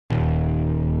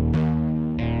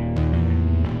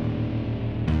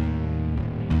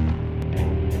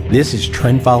This is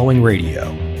Trend Following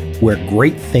Radio, where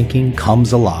great thinking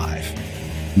comes alive.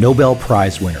 Nobel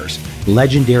Prize winners,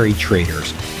 legendary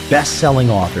traders, best-selling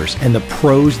authors, and the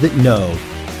pros that know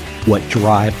what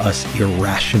drive us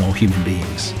irrational human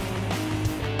beings.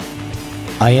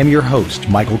 I am your host,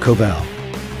 Michael Covel.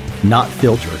 Not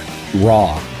filtered,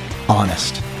 raw,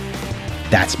 honest.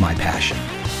 That's my passion.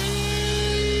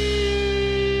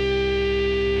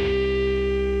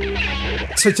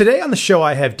 So today on the show,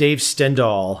 I have Dave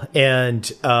Stendahl,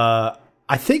 and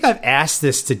I think I've asked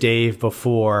this to Dave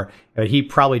before, but he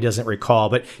probably doesn't recall.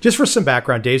 But just for some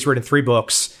background, Dave's written 3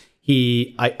 books.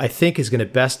 He, I think, is going to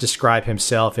best describe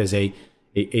himself as a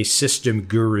system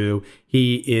guru.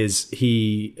 He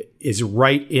is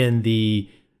right in the,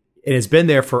 and has been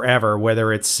there forever,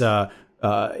 whether it's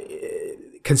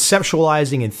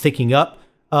conceptualizing and thinking up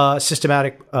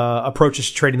systematic approaches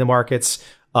to trading the markets,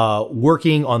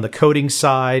 working on the coding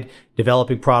side,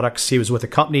 developing products. He was with a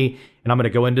company, and I'm going to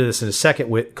go into this in a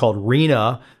second, called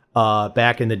Rena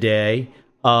back in the day.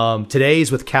 Today he's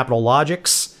with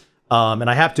Capitalogix, and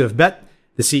I have to have met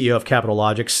the CEO of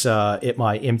Capitalogix at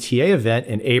my MTA event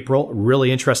in April. A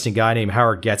really interesting guy named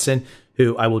Howard Getson,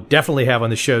 who I will definitely have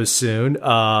on the show soon,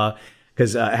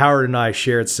 because Howard and I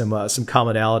shared some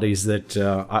commonalities that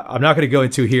I'm not going to go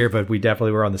into here, but we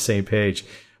definitely were on the same page.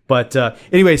 But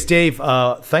anyways, Dave,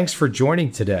 thanks for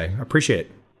joining today. I appreciate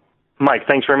it. Mike,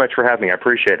 thanks very much for having me. I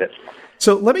appreciate it.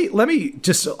 So let me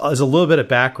just, as a little bit of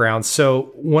background.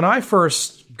 So when I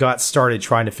first got started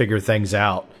trying to figure things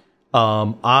out,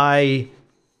 I,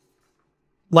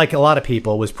 like a lot of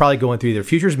people, was probably going through either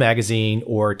Futures Magazine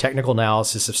or technical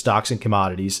analysis of stocks and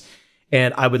commodities.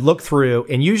 And I would look through,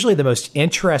 and usually the most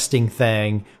interesting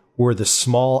thing were the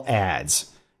small ads.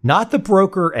 Not the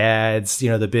broker ads,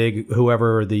 the big,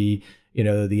 whoever, the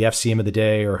FCM of the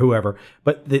day or whoever,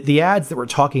 but the ads that were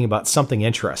talking about something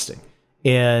interesting.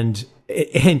 And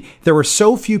there were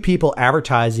so few people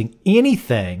advertising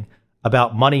anything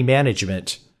about money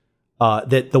management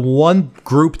that the one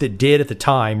group that did at the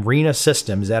time, Rena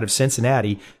Systems out of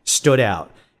Cincinnati, stood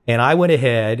out. And I went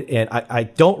ahead, and I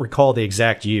don't recall the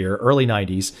exact year, early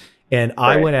 90s, and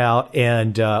I went out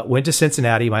and went to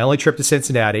Cincinnati, my only trip to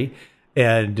Cincinnati.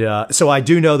 And so I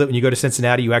do know that when you go to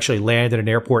Cincinnati, you actually land at an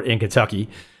airport in Kentucky.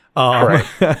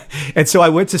 And so I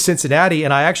went to Cincinnati,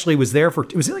 and I actually was there for,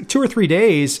 it was like 2 or 3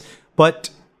 days, but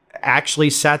actually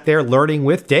sat there learning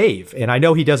with Dave. And I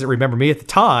know he doesn't remember me at the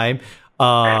time,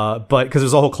 but because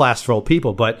there's a whole class full of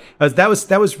people. But that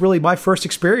was really my first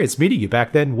experience meeting you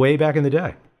back then, way back in the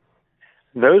day.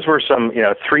 Those were some,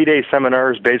 3-day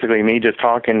seminars, basically me just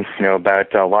talking,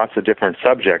 about lots of different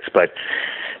subjects, but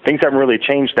things haven't really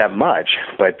changed that much.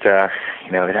 But,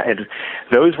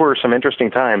 those were some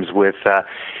interesting times with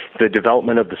the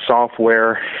development of the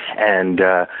software and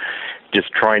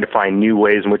just trying to find new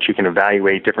ways in which you can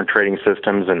evaluate different trading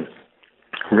systems, and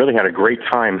really had a great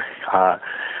time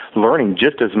learning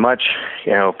just as much,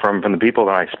 from the people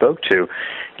that I spoke to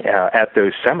at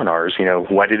those seminars,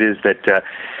 what it is that,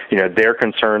 their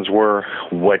concerns were,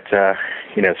 what,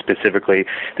 specifically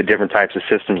the different types of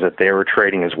systems that they were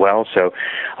trading as well. So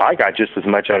I got just as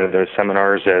much out of those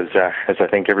seminars as I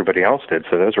think everybody else did.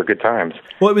 So those were good times.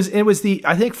 Well,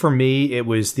 I think for me,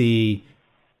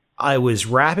 I was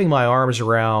wrapping my arms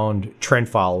around trend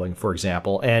following, for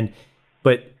example,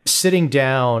 but sitting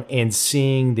down and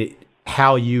seeing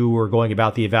how you were going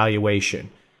about the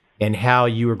evaluation and how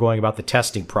you were going about the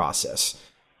testing process,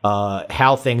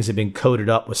 how things had been coded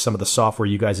up with some of the software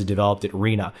you guys had developed at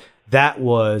Rena. That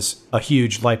was a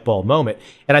huge light bulb moment.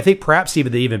 And I think perhaps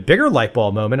even the even bigger light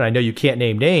bulb moment, and I know you can't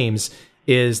name names,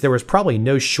 is there was probably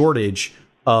no shortage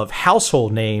of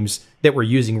household names that were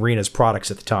using Rena's products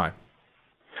at the time.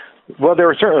 Well, there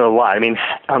were certainly a lot. I mean,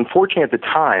 unfortunately at the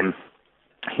time,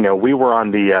 we were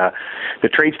on the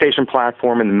TradeStation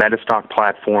platform and the Metastock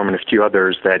platform and a few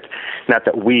others that, not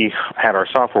that we had our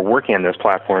software working on those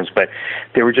platforms, but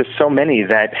there were just so many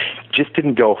that just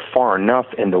didn't go far enough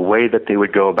in the way that they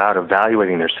would go about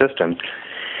evaluating their systems.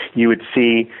 You would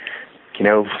see,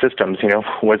 systems,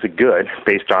 was it good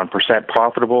based on percent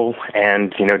profitable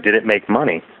and, did it make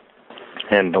money?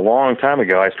 And a long time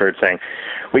ago, I started saying,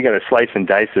 we got to slice and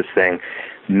dice this thing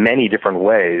many different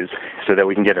ways so that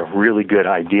we can get a really good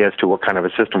idea as to what kind of a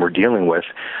system we're dealing with,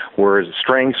 where the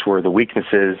strengths, where the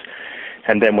weaknesses,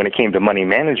 and then when it came to money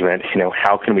management,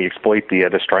 how can we exploit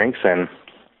the strengths and,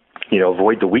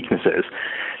 avoid the weaknesses.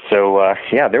 So,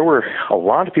 there were a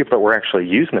lot of people that were actually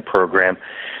using the program,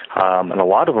 and a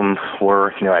lot of them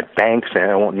were, at banks,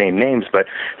 and I won't name names, but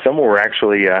some were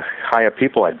actually high-up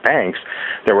people at banks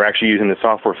that were actually using the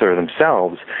software for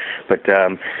themselves. But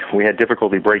we had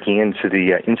difficulty breaking into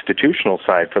the institutional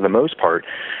side for the most part.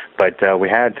 But we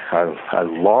had a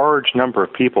large number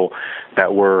of people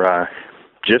that were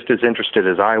just as interested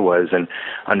as I was in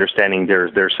understanding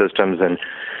their systems and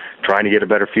trying to get a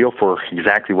better feel for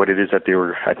exactly what it is that they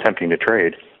were attempting to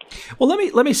trade. Well,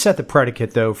 let me set the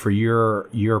predicate though for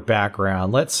your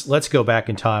background. Let's go back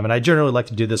in time, and I generally like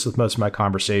to do this with most of my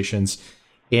conversations,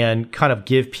 and kind of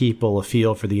give people a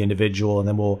feel for the individual, and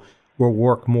then we'll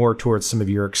work more towards some of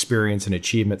your experience and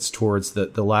achievements towards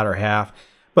the latter half.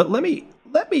 But let me.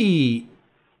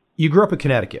 You grew up in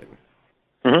Connecticut,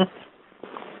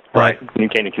 mm-hmm. Right? New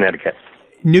Canaan, Connecticut.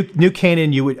 New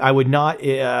Canaan. I would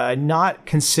not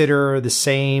consider the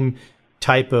same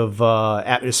type of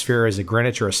atmosphere as a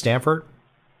Greenwich or a Stanford.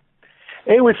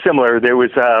 It was similar. There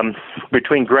was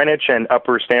between Greenwich and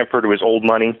Upper Stanford, it was old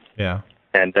money. Yeah.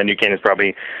 And then New Canaan is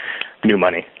probably new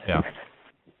money. Yeah.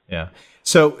 Yeah.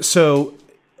 So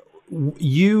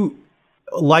you,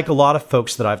 like a lot of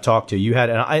folks that I've talked to, you had,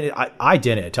 and I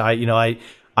didn't.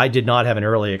 I did not have an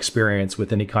early experience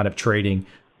with any kind of trading,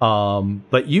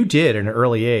 but you did at an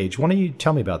early age. Why don't you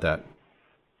tell me about that?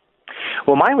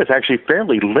 Well, mine was actually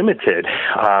fairly limited,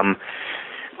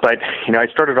 but I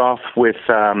started off with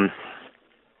my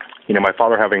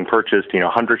father having purchased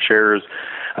 100 shares.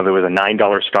 There was a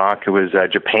 $9 stock. It was a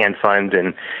Japan fund,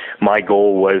 and my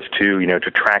goal was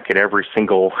to track it every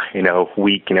single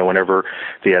week. Whenever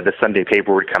the Sunday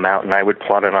paper would come out, and I would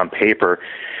plot it on paper.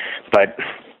 But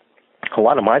a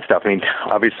lot of my stuff,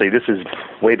 obviously this is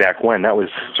way back when. That was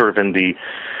sort of in the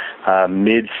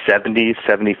mid 70s,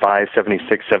 75,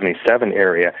 76, 77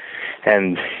 area.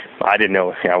 And I didn't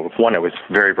know, one, I was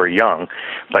very, very young,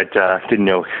 but didn't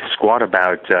know squat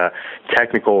about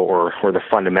technical or the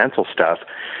fundamental stuff.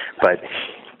 But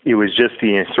it was just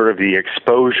the sort of the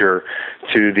exposure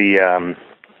to the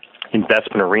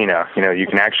investment arena. You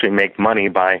can actually make money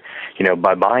by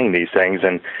buying these things,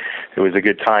 and it was a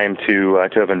good time to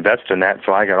have invested in that.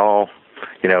 So I got all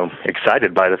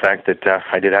excited by the fact that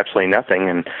I did absolutely nothing,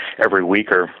 and every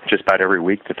week or just about every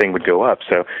week the thing would go up.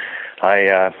 So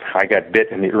I got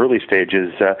bit in the early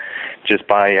stages just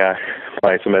by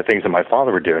some of the things that my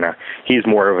father would do. Now, he's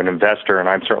more of an investor, and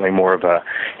I'm certainly more of a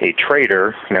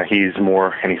trader. He's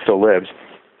more, and he still lives.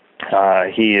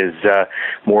 He is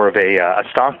more of a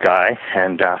stock guy,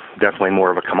 and definitely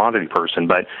more of a commodity person.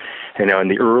 But in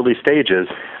the early stages,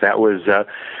 that was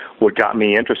what got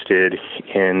me interested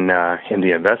in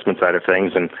the investment side of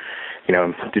things, and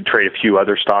did trade a few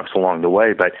other stocks along the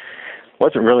way. But it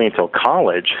wasn't really until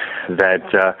college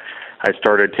that I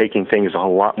started taking things a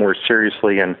lot more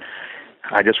seriously. And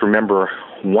I just remember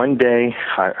one day,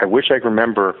 I wish I could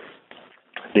remember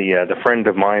the friend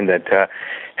of mine that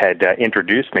had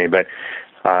introduced me, but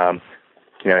I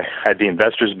had the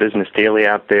Investors Business Daily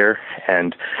out there,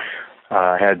 and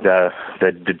had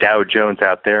the Dow Jones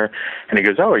out there, and he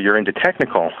goes, "Oh, you're into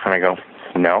technical?" And I go,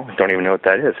 "No, I don't even know what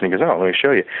that is." And he goes, "Oh, let me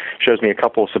show you." Shows me a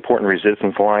couple of support and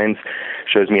resistance lines,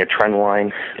 shows me a trend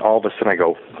line. All of a sudden I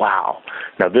go, "Wow,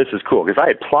 now this is cool." Because I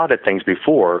had plotted things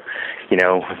before,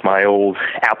 with my old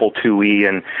Apple IIe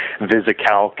and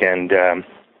VisiCalc, and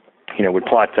would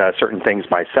plot certain things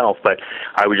myself, but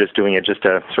I was just doing it just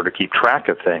to sort of keep track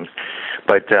of things.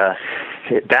 But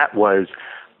that was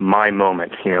my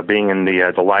moment, being in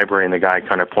the library and the guy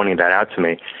kind of pointing that out to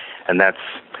me. And that's,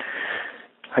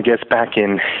 I guess, back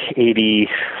in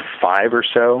 85 or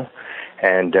so.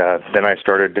 And then I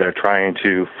started trying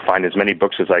to find as many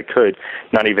books as I could,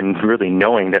 not even really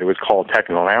knowing that it was called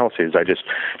technical analysis. I just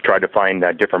tried to find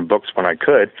different books when I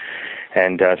could.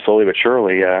 And slowly but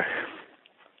surely,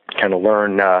 kind of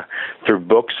learn through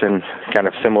books, and kind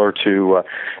of similar to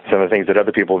some of the things that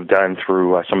other people have done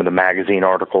through some of the magazine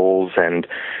articles, and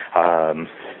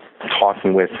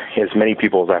talking with as many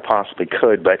people as I possibly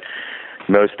could. But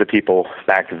most of the people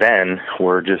back then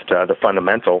were just the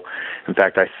fundamental. In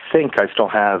fact, I think I still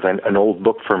have an old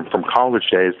book from college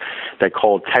days that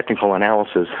called Technical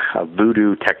Analysis of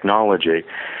Voodoo Technology.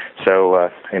 So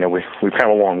we've come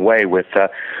a long way with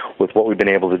what we've been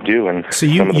able to do. And so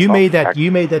you made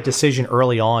that decision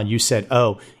early on. You said,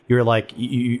 you're like,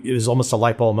 it was almost a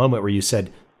light bulb moment where you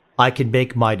said, I can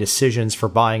make my decisions for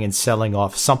buying and selling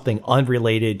off something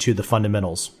unrelated to the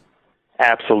fundamentals.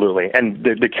 Absolutely. And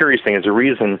the curious thing is, the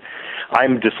reason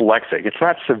I'm dyslexic, it's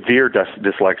not severe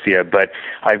dyslexia, but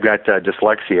I've got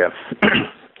dyslexia.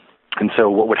 And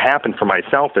so what would happen for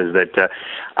myself is that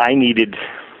I needed,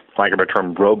 like a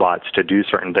term, robots to do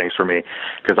certain things for me,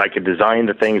 because I could design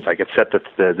the things, I could set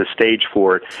the stage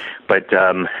for it. But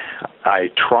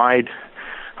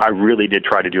I really did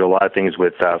try to do a lot of things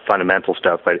with fundamental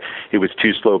stuff, but it was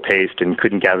too slow-paced and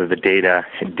couldn't gather the data.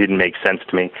 It didn't make sense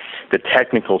to me. The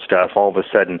technical stuff, all of a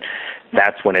sudden,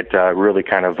 that's when it really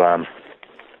kind of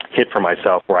hit for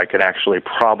myself where I could actually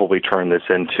probably turn this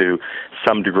into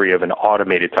some degree of an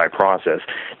automated type process.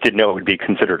 Didn't know it would be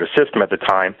considered a system at the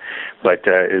time, but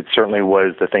it certainly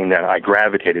was the thing that I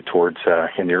gravitated towards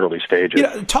in the early stages.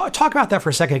 Talk about that for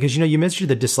a second, because you mentioned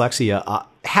the dyslexia.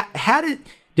 How did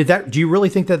that? Do you really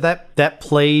think that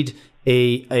played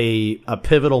a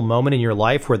pivotal moment in your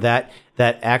life where that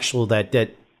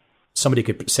somebody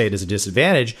could say it as a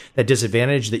disadvantage, that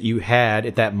disadvantage that you had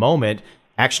at that moment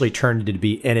actually turned into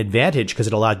be an advantage because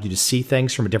it allowed you to see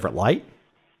things from a different light?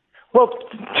 Well,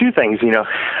 two things.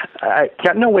 I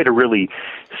got no way to really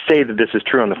say that this is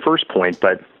true on the first point,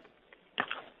 but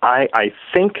I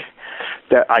think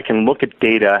that I can look at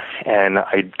data and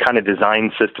I kind of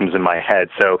design systems in my head.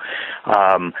 So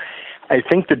I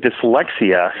think the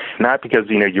dyslexia, not because,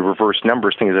 you reverse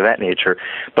numbers, things of that nature,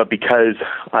 but because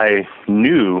I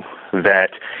knew that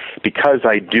because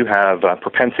I do have a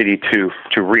propensity to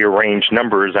rearrange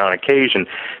numbers on occasion,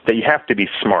 that you have to be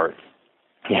smart.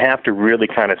 You have to really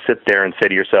kind of sit there and say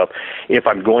to yourself, if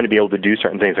I'm going to be able to do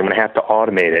certain things, I'm going to have to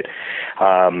automate it.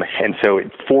 And so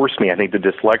it forced me, I think, the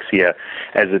dyslexia,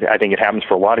 I think it happens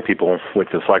for a lot of people with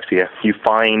dyslexia, you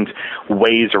find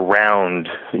ways around,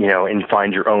 and you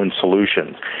find your own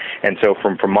solutions. And so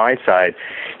from my side,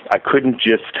 I couldn't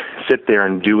just sit there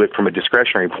and do it from a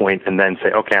discretionary point and then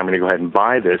say, okay, I'm going to go ahead and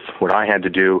buy this. What I had to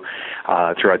do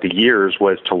throughout the years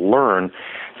was to learn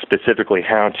specifically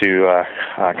how to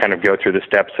kind of go through the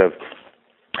steps of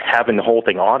having the whole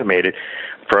thing automated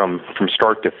from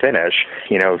start to finish,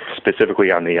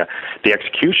 specifically on the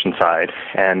execution side.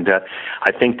 And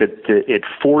I think that it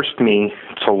forced me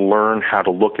to learn how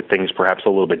to look at things perhaps a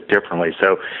little bit differently.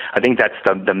 So I think that's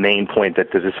the main point,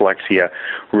 that the dyslexia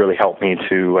really helped me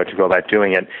to go about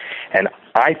doing it. And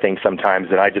I think sometimes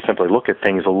that I just simply look at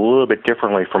things a little bit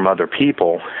differently from other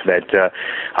people, that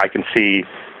I can see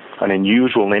an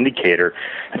unusual indicator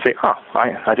and say,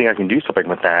 I think I can do something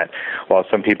with that, while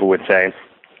some people would say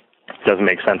it doesn't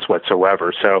make sense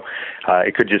whatsoever. So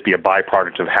it could just be a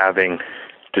byproduct of having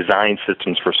design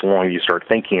systems for so long you start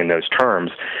thinking in those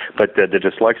terms. But the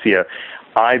dyslexia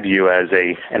I view as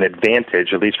an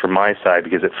advantage, at least from my side,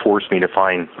 because it forced me to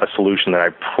find a solution that I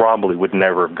probably would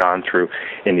never have gone through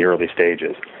in the early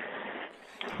stages.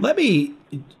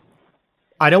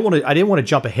 I didn't want to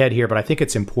jump ahead here, but I think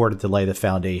it's important to lay the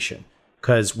foundation,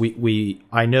 because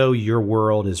I know your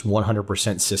world is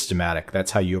 100% systematic.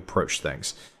 That's how you approach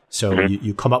things. So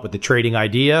you come up with the trading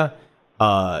idea,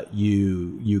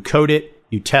 you code it,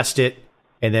 you test it,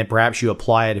 and then perhaps you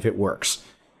apply it if it works.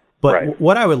 But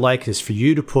what I would like is for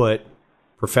you to put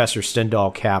Professor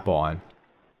Stendahl cap on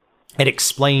and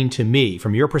explain to me,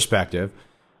 from your perspective,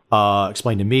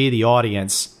 explain to me, the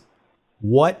audience,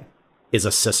 what is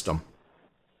a system?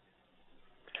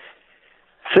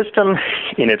 System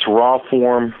in its raw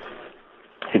form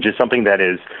is just something that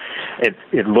is,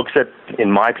 it looks at,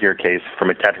 in my peer case,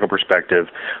 from a technical perspective,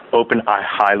 open,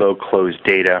 high-low, closed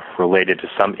data related to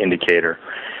some indicator.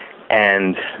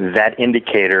 And that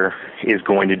indicator is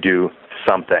going to do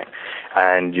something.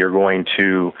 And you're going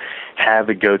to have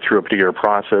it go through a particular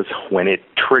process. When it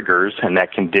triggers and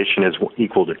that condition is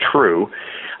equal to true,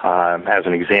 as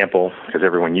an example, because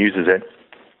everyone uses it,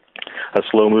 a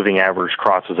slow-moving average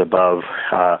crosses above,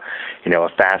 a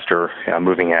faster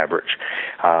moving average,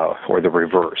 or the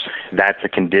reverse. That's a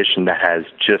condition that has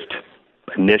just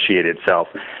initiated itself.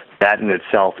 That in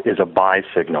itself is a buy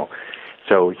signal.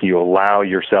 So you allow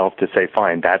yourself to say,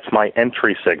 fine, that's my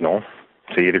entry signal.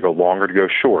 So you either go long or to go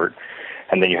short,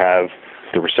 and then you have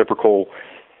the reciprocal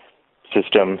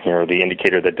system, the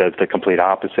indicator that does the complete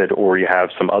opposite, or you have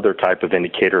some other type of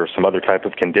indicator or some other type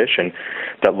of condition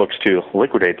that looks to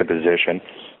liquidate the position.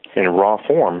 In raw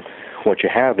form, what you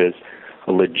have is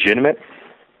a legitimate,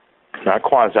 not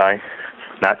quasi,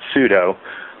 not pseudo,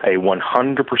 a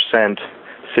 100%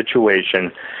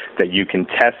 situation that you can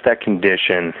test that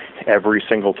condition every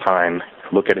single time,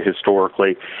 look at it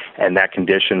historically, and that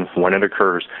condition, when it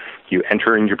occurs, you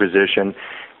enter in your position,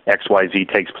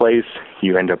 XYZ takes place,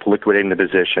 you end up liquidating the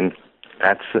position.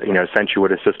 That's essentially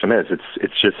what a system is.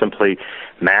 It's just simply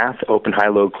math, open, high,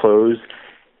 low, close,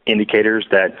 indicators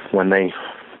that when they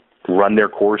run their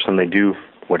course and they do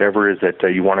whatever it is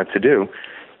that you want it to do,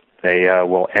 they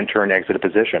will enter and exit a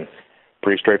position.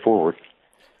 Pretty straightforward.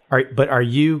 All right, but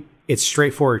it's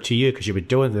straightforward to you because you've been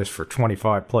doing this for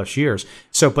 25 plus years.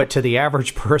 So, but to the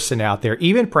average person out there,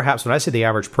 even perhaps when I say the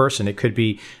average person, it could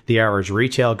be the average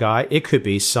retail guy. It could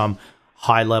be some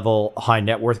high level, high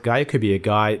net worth guy. It could be a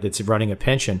guy that's running a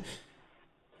pension.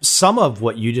 Some of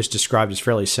what you just described is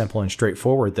fairly simple and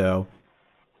straightforward, though.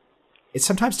 It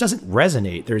sometimes doesn't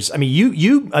resonate.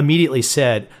 You immediately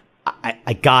said,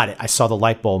 I got it. I saw the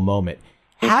light bulb moment.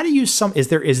 How do you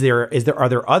are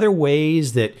there other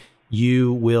ways that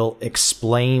you will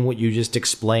explain what you just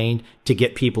explained to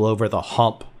get people over the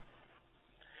hump?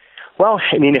 Well,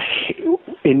 I mean,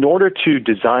 in order to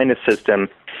design a system,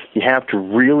 you have to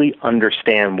really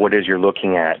understand what it is you're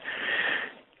looking at.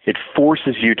 It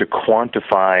forces you to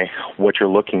quantify what you're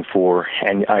looking for.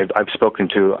 And I've spoken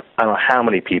to I don't know how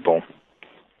many people.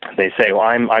 They say, well,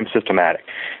 I'm systematic.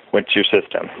 What's your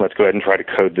system? Let's go ahead and try to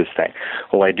code this thing.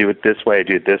 Well, I do it this way, I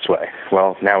do it this way.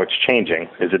 Well, now it's changing.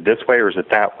 Is it this way or is it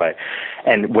that way?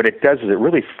 And what it does is it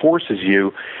really forces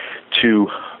you to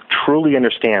truly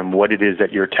understand what it is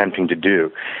that you're attempting to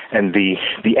do. And the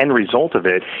end result of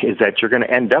it is that you're going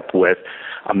to end up with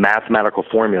a mathematical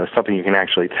formula, something you can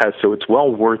actually test. So it's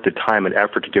well worth the time and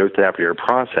effort to go through that particular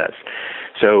process.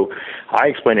 So I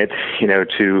explain it,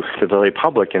 to the lay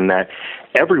public in that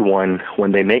everyone,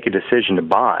 when they make a decision to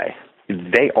buy,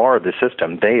 they are the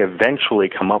system. They eventually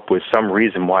come up with some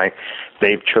reason why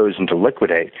they've chosen to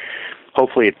liquidate.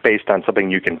 Hopefully it's based on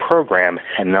something you can program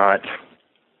and not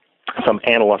some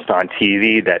analyst on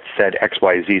TV that said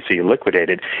XYZ, so you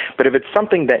liquidated. But if it's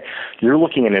something that you're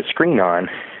looking at a screen on,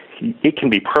 it can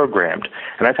be programmed.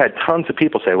 And I've had tons of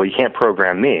people say, well, you can't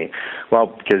program me. Well,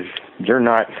 because you're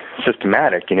not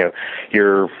systematic.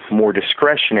 You're more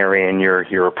discretionary in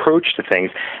your approach to things,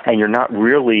 and you're not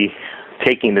really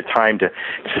taking the time to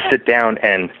sit down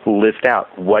and list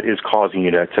out what is causing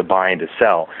you to buy and to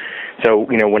sell. So,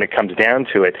 when it comes down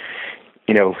to it,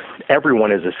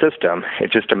 everyone is a system.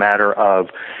 It's just a matter of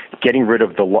getting rid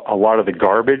of a lot of the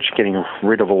garbage, getting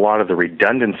rid of a lot of the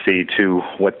redundancy to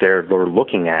what they're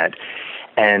looking at,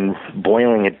 and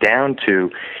boiling it down to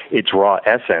its raw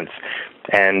essence.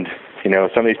 And,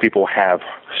 some of these people have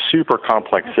super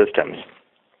complex systems,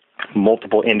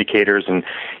 multiple indicators, and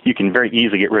you can very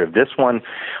easily get rid of this one.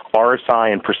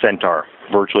 RSI and percent R,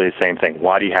 virtually the same thing.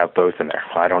 Why do you have both in there?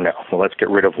 I don't know. Well, let's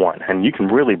get rid of one. And you can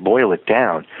really boil it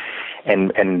down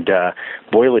and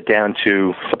boil it down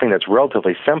to something that's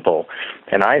relatively simple.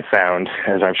 And I found,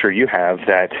 as I'm sure you have,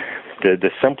 that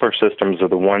the simpler systems are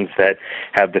the ones that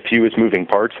have the fewest moving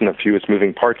parts, and the fewest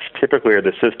moving parts typically are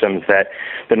the systems that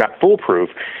they're not foolproof,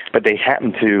 but they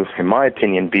happen to, in my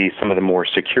opinion, be some of the more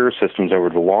secure systems over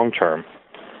the long term.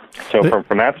 So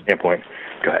from that standpoint,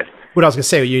 go ahead. What I was going to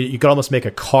say, you could almost make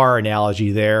a car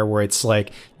analogy there, where it's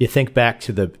like you think back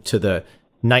to the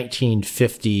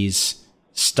 1950s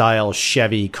style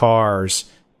Chevy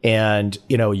cars, and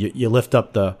you lift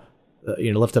up the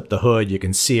hood, you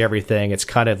can see everything. It's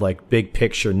kind of like big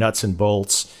picture nuts and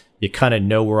bolts. You kind of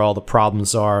know where all the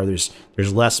problems are. There's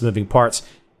less moving parts.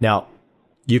 Now,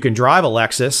 you can drive a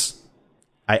Lexus.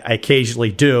 I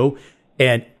occasionally do,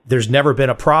 and there's never been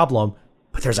a problem,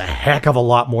 but there's a heck of a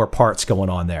lot more parts going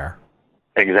on there.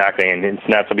 Exactly, and it's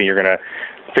not something you're going to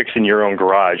fix in your own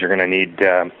garage. You're going to need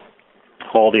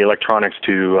all the electronics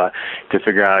to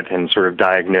figure out and sort of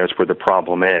diagnose where the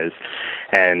problem is.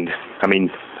 And I mean,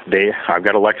 I've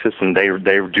got a Lexus, and they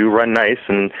do run nice,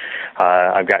 and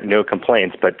I've got no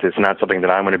complaints, but it's not something that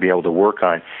I'm going to be able to work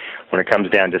on. When it comes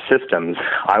down to systems,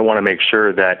 I want to make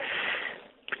sure that,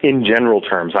 in general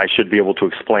terms, I should be able to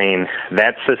explain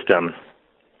that system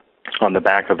on the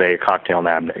back of a cocktail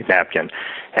napkin.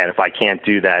 And if I can't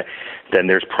do that, then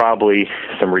there's probably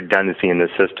some redundancy in the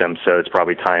system, so it's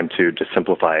probably time to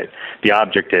simplify it. The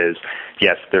object is,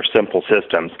 yes, they're simple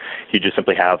systems. You just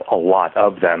simply have a lot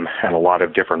of them and a lot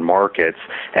of different markets,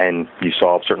 and you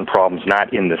solve certain problems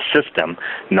not in the system,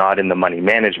 not in the money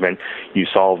management. You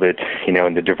solve it,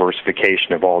 in the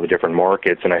diversification of all the different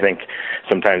markets. And I think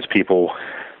sometimes people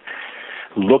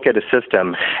look at a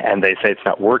system and they say it's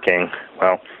not working.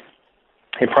 Well,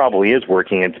 it probably is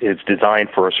working. It's designed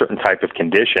for a certain type of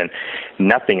condition.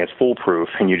 Nothing is foolproof,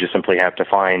 and you just simply have to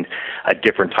find a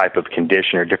different type of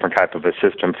condition or different type of a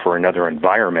system for another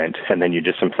environment, and then you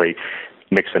just simply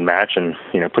mix and match and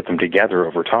put them together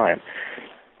over time.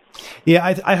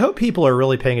 Yeah, I hope people are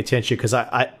really paying attention, because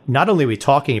I not only are we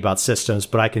talking about systems,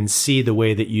 but I can see the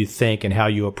way that you think and how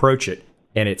you approach it,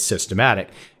 and it's systematic.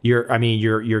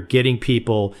 You're getting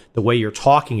people, the way you're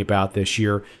talking about this,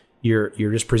 you're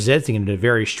just presenting it in a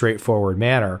very straightforward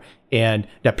manner. And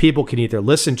now people can either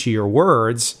listen to your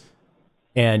words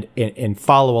and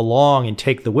follow along and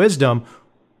take the wisdom,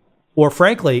 or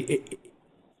frankly,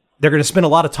 they're going to spend a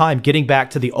lot of time getting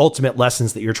back to the ultimate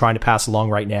lessons that you're trying to pass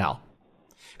along right now.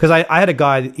 Because I had a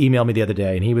guy email me the other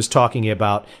day, and he was talking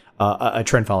about a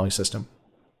trend following system.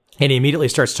 And he immediately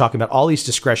starts talking about all these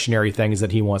discretionary things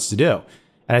that he wants to do.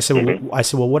 And I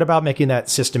said, well, what about making that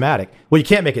systematic? Well, you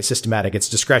can't make it systematic. It's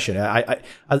discretion. And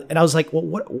I was like,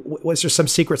 well, was there some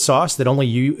secret sauce that only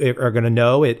you are going to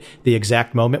know at the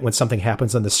exact moment when something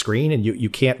happens on the screen, and you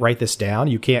can't write this down?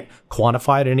 You can't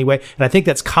quantify it in any way. And I think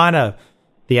that's kind of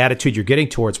the attitude you're getting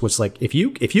towards, was like, if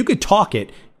you could talk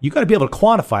it, you got to be able to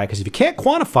quantify it, because if you can't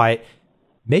quantify it,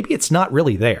 maybe it's not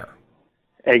really there.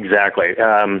 Exactly.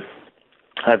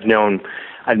 I've known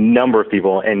a number of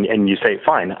people, and you say,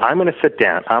 fine, I'm going to sit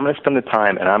down, I'm going to spend the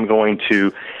time, and I'm going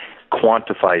to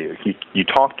quantify you. You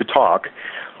talk the talk,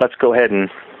 let's go ahead and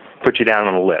put you down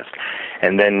on a list.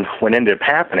 And then what ended up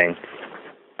happening,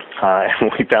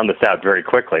 we found this out very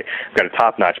quickly. We've got a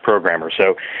top-notch programmer,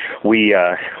 so we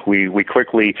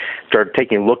quickly started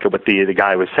taking a look at what the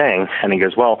guy was saying, and he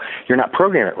goes, "Well, you're not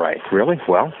programming it right." Really?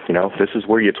 Well, this is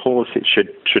where you told us it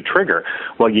should trigger.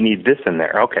 Well, you need this in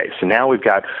there. Okay, so now we've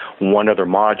got one other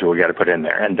module we got to put in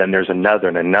there, and then there's another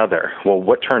and another. Well,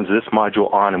 what turns this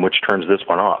module on and which turns this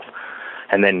one off?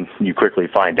 And then you quickly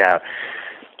find out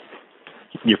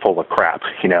you're full of crap.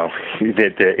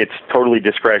 It's totally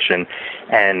discretion,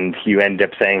 and you end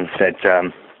up saying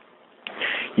that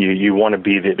you want to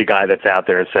be the guy that's out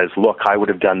there that says, look, I would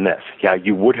have done this. Yeah,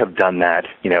 you would have done that,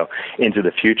 into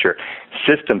the future.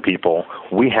 System people,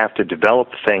 we have to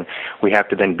develop the thing. We have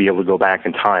to then be able to go back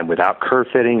in time without curve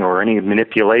fitting or any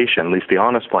manipulation, at least the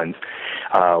honest ones.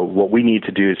 What we need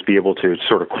to do is be able to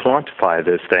sort of quantify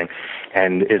this thing.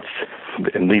 And it's,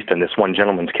 at least in this one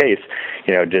gentleman's case,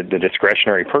 the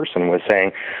discretionary person was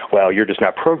saying, well, you're just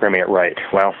not programming it right.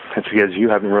 Well, it's because you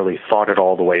haven't really thought it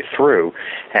all the way through.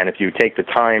 And if you take the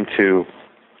time to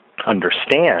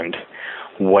understand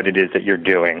what it is that you're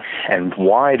doing and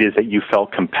why it is that you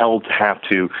felt compelled to have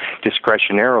to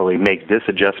discretionarily make this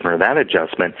adjustment or that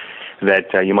adjustment,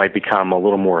 that you might become a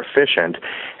little more efficient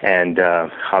and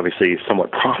obviously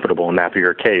somewhat profitable in that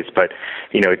particular case. But,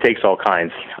 it takes all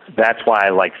kinds. That's why I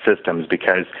like systems,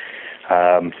 because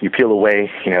you peel away,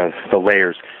 the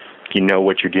layers, you know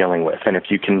what you're dealing with. And if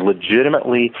you can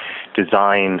legitimately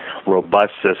design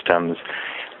robust systems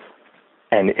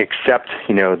and accept,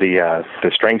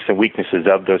 the strengths and weaknesses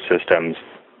of those systems,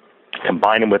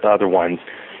 combine them with other ones,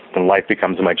 then life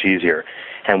becomes much easier.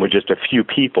 And with just a few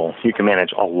people, you can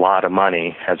manage a lot of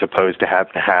money, as opposed to have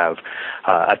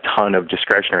a ton of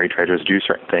discretionary traders do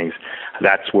certain things.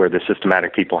 That's where the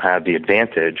systematic people have the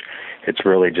advantage. It's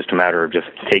really just a matter of just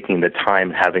taking the time,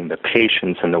 having the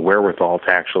patience and the wherewithal to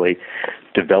actually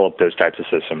develop those types of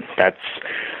systems. That's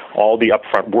all the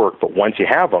upfront work, but once you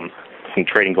have them,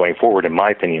 trading going forward, in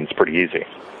my opinion, is pretty easy.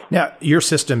 Now, your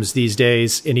systems these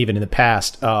days, and even in the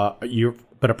past, you're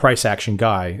but a price action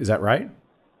guy. Is that right?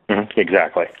 Mm-hmm.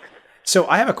 Exactly. So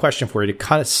I have a question for you to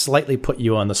kind of slightly put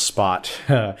you on the spot.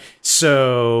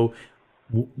 So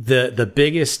the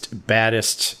biggest,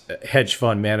 baddest hedge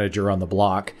fund manager on the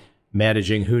block,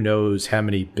 managing who knows how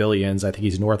many billions, I think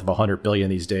he's north of 100 billion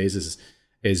these days,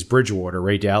 is Bridgewater,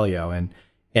 Ray Dalio.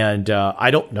 And I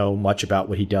don't know much about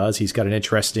what he does. He's got an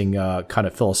interesting kind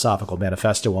of philosophical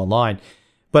manifesto online.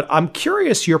 But I'm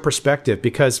curious your perspective,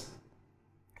 because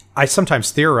I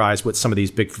sometimes theorize what some of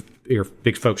these big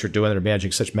folks are doing that are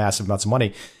managing such massive amounts of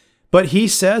money. But he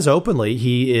says openly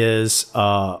he is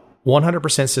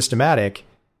 100% systematic,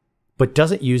 but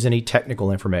doesn't use any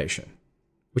technical information.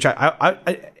 Which now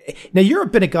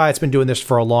you've been a guy that's been doing this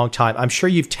for a long time. I'm sure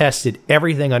you've tested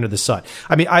everything under the sun.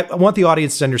 I mean, I want the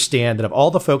audience to understand that of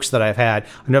all the folks that I've had,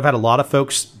 I know I've had a lot of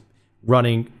folks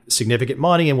running significant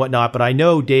money and whatnot, but I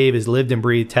know Dave has lived and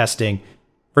breathed testing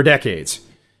for decades.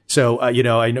 So, I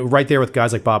know right there with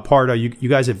guys like Bob Pardo, you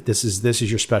guys have, this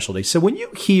is your specialty. So when you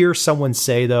hear someone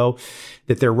say, though,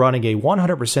 that they're running a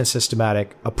 100%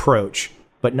 systematic approach,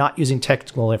 but not using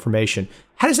technical information,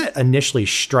 how does that initially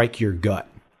strike your gut?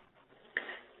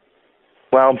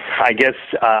 Well, I guess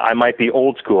I might be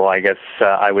old school. I guess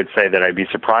I would say that I'd be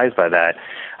surprised by that.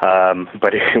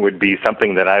 But it would be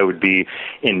something that I would be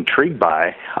intrigued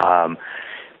by.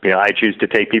 I choose to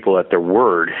take people at their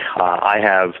word. I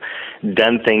have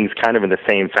done things kind of in the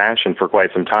same fashion for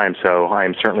quite some time, so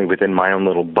I'm certainly within my own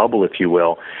little bubble, if you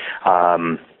will.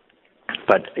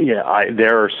 But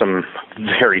there are some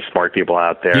very smart people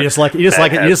out there. You just like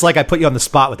I put you on the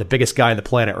spot with the biggest guy on the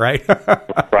planet, right?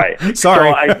 Right.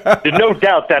 Sorry. So there's no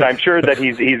doubt that I'm sure that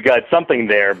he's got something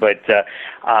there. But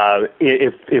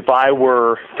if I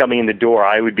were coming in the door,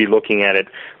 I would be looking at it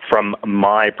from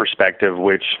my perspective,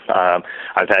 which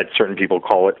I've had certain people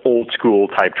call it old school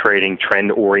type trading,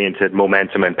 trend oriented,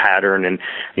 momentum and pattern, and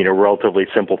relatively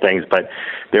simple things. But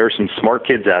there are some smart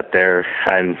kids out there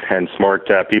and smart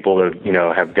people that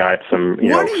have got some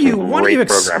great programmers.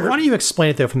 Why don't you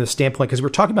explain it though from the standpoint, because we're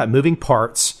talking about moving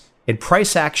parts And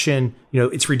price action,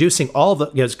 it's reducing all the,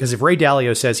 because if Ray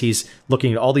Dalio says he's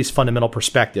looking at all these fundamental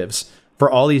perspectives for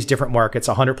all these different markets,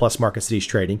 100 plus markets that he's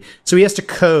trading. So he has to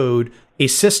code a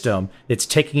system that's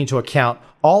taking into account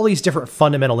all these different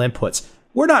fundamental inputs.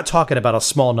 We're not talking about a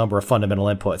small number of fundamental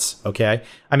inputs, okay?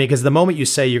 I mean, because the moment you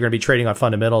say you're going to be trading on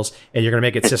fundamentals and you're going to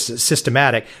make it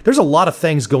systematic, there's a lot of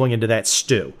things going into that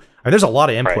stew. I mean, there's a lot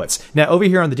of inputs. Right. Now, over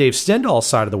here on the Dave Stendahl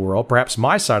side of the world, perhaps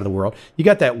my side of the world, you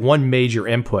got that one major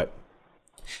input.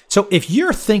 So if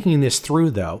you're thinking this through,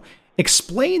 though,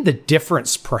 explain the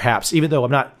difference, perhaps, even though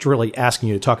I'm not really asking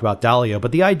you to talk about Dalio,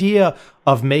 but the idea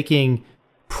of making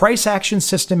price action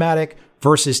systematic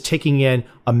versus taking in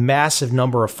a massive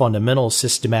number of fundamentals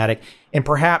systematic, and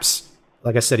perhaps,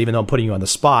 like I said, even though I'm putting you on the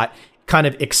spot, kind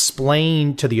of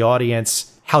explain to the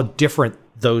audience how different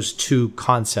those two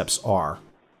concepts are.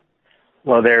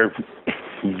 Well, they're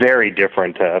very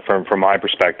different from my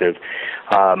perspective.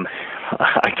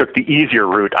 I took the easier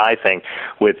route, I think,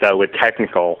 with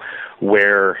technical,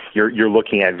 where you're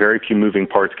looking at very few moving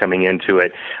parts coming into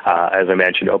it. As I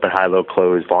mentioned, open, high, low,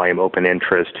 close, volume, open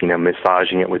interest,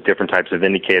 massaging it with different types of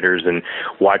indicators and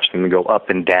watching them go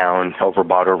up and down,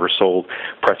 overbought, oversold,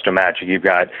 presto magic. You've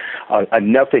got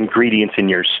enough ingredients in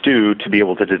your stew to be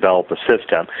able to develop a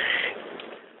system.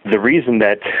 The reason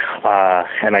that,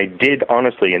 and I did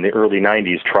honestly in the early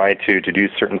 90s try to do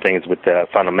certain things with the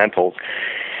fundamentals,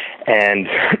 and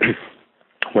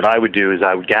what I would do is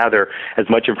I would gather as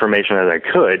much information as I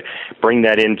could, bring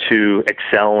that into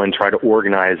Excel and try to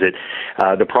organize it.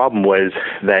 The problem was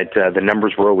that the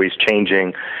numbers were always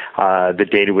changing. The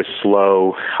data was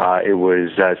slow. It was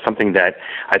something that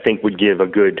I think would give a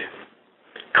good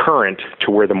current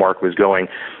to where the market was going.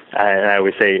 And I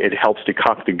always say it helps to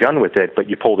cock the gun with it, but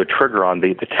you pull the trigger on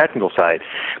the technical side.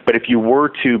 But if you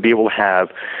were to be able to have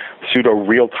pseudo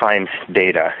real-time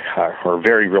data, or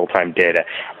very real-time data,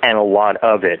 and a lot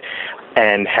of it,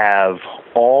 and have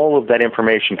all of that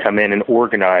information come in and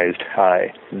organized,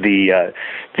 the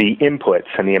inputs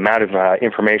and the amount of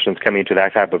information that's coming into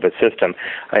that type of a system,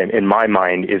 in my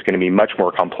mind, is going to be much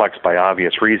more complex by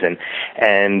obvious reason.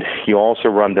 And you also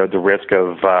run the risk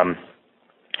of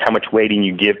how much weighting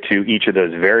you give to each of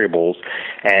those variables,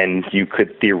 and you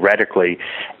could theoretically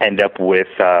end up with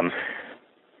a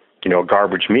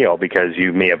garbage meal because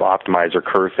you may have optimized or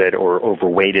curve fit or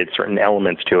overweighted certain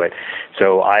elements to it.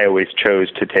 So I always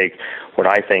chose to take what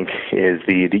I think is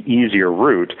the easier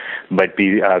route, but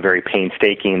be very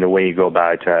painstaking in the way you go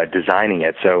about designing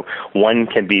it. So one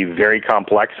can be very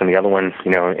complex, and the other one,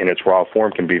 in its raw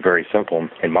form, can be very simple,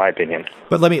 in my opinion.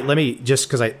 But let me just,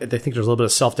 because I think there's a little bit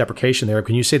of self-deprecation there.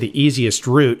 Can you say the easiest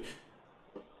route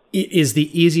is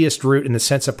the easiest route in the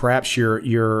sense of perhaps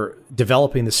you're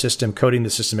developing the system, coding the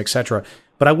system, etc.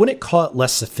 But I wouldn't call it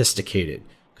less sophisticated,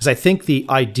 because I think the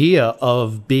idea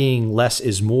of being less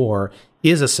is more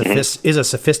is a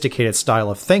sophisticated style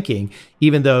of thinking,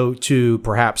 even though to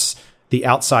perhaps the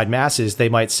outside masses, they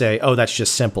might say, oh, that's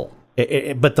just simple.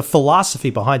 But the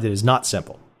philosophy behind it is not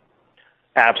simple.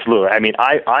 Absolutely. I mean,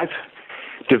 I've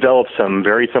developed some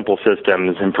very simple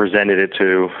systems and presented it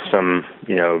to some,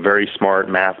 very smart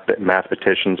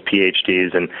mathematicians,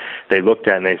 PhDs, and they looked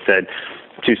at it and they said,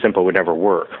 too simple would never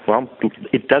work. Well,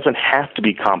 it doesn't have to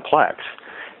be complex.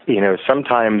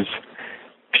 Sometimes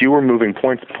fewer moving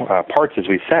parts, as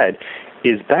we said,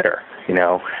 is better,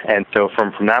 And so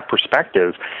from that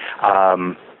perspective,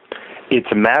 it's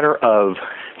a matter of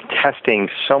testing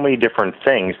so many different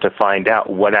things to find out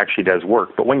what actually does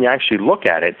work. But when you actually look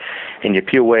at it and you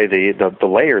peel away the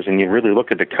layers and you really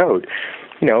look at the code,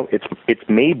 it's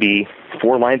maybe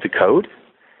 4 lines of code,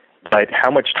 but how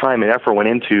much time and effort went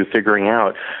into figuring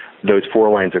out those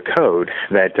 4 lines of code,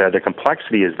 that the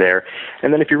complexity is there.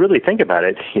 And then if you really think about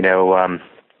it,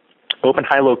 open,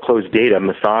 high, low, close data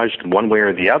massaged one way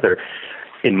or the other,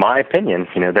 in my opinion,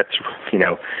 that's,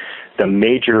 the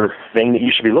major thing that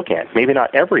you should be looking at. Maybe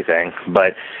not everything,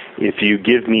 but if you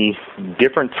give me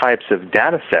different types of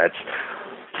data sets,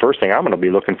 first thing I'm going to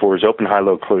be looking for is open, high,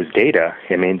 low, close data.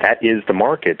 I mean, that is the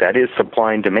market. That is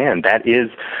supply and demand. That is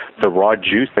the raw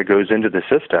juice that goes into the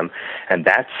system. And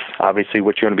that's obviously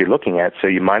what you're going to be looking at. So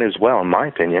you might as well, in my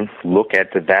opinion, look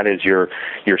at that as your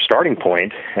starting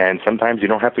point. And sometimes you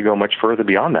don't have to go much further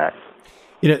beyond that.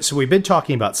 So we've been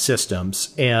talking about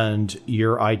systems and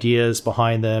your ideas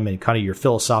behind them and kind of your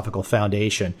philosophical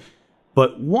foundation.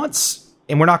 But once,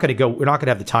 and we're not going to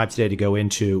have the time today to go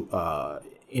into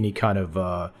any kind of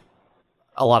a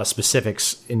lot of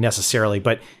specifics necessarily.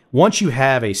 But once you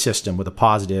have a system with a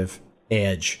positive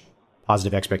edge,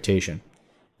 positive expectation,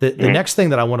 the next thing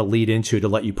that I want to lead into to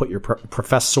let you put your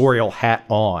professorial hat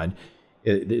on,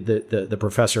 the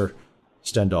professor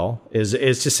Stendahl,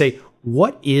 is to say,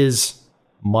 what is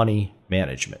money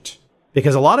management?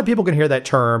 Because a lot of people can hear that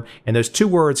term, and those two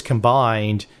words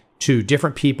combined to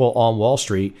different people on Wall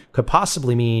Street could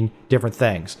possibly mean different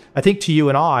things. I think to you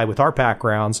and I, with our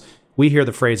backgrounds, we hear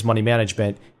the phrase money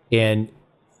management, and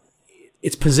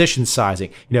it's position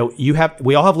sizing.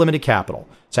 We all have limited capital.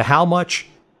 So how much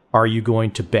are you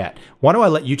going to bet? Why don't I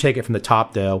let you take it from the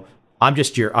top, though? I'm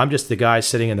just the guy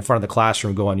sitting in the front of the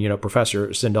classroom going, Professor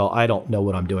Stendahl, I don't know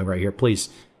what I'm doing right here. Please,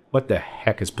 what the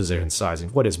heck is position sizing?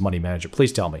 What is money management?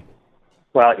 Please tell me.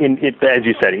 Well, as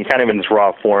you said, kind of in this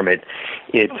raw form,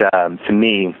 to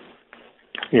me,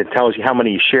 it tells you how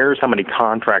many shares, how many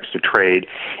contracts to trade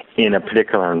in a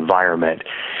particular environment.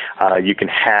 You can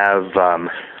have,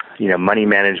 money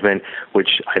management,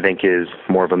 which I think is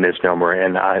more of a misnomer.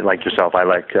 And I, like yourself, I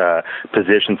like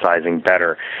position sizing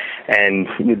better. And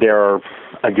there are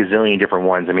a gazillion different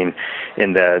ones. I mean,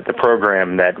 in the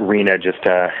program that RENA just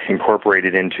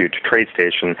incorporated into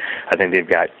TradeStation, I think they've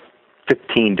got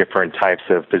 15 different types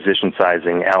of position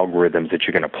sizing algorithms that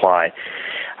you can apply.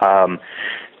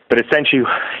 But essentially,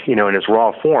 in its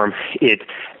raw form, it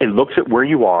looks at where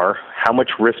you are, how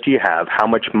much risk do you have, how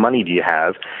much money do you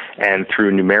have, and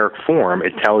through numeric form,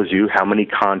 it tells you how many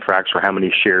contracts or how many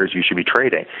shares you should be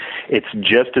trading. It's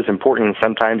just as important, and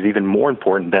sometimes even more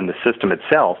important than the system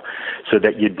itself, so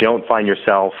that you don't find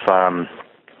yourself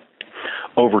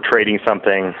over trading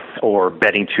something or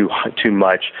betting too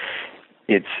much.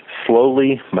 It's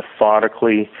slowly,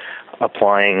 methodically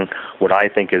applying what I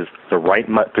think is the right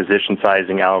position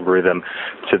sizing algorithm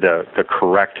to the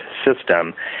correct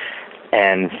system.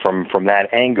 And from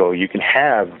that angle, you can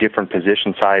have different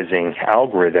position sizing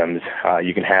algorithms.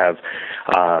 You can have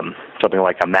something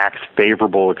like a max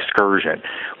favorable excursion,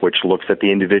 which looks at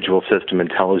the individual system and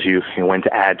tells you when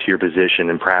to add to your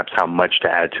position and perhaps how much to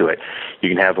add to it. You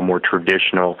can have a more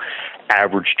traditional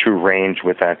average true range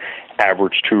with an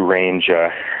average true range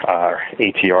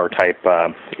ATR type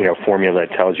formula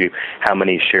that tells you how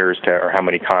many shares or how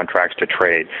many contracts to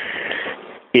trade.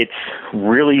 It's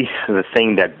really the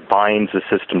thing that binds the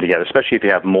system together, especially if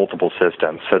you have multiple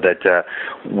systems, so that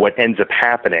what ends up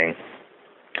happening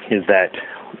is that,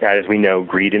 as we know,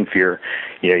 greed and fear,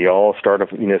 you all start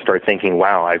thinking,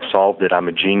 wow, I've solved it, I'm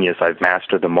a genius, I've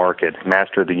mastered the market,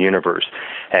 mastered the universe,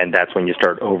 and that's when you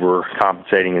start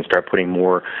overcompensating and start putting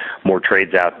more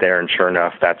trades out there, and sure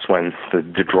enough, that's when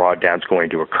the drawdown's going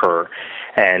to occur.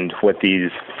 And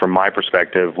from my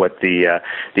perspective, what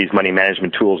these money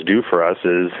management tools do for us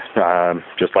is,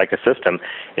 just like a system,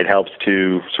 it helps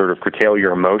to sort of curtail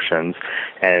your emotions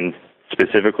and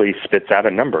specifically spits out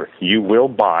a number. You will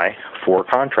buy 4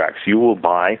 contracts. You will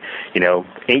buy,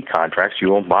 8 contracts. You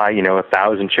will buy,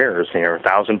 1,000 shares,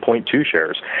 1,000.2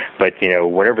 shares. But,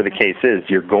 whatever the case is,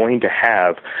 you're going to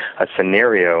have a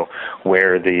scenario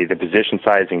where the position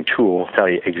sizing tool will tell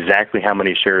you exactly how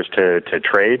many shares to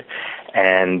trade,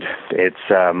 and it's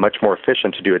much more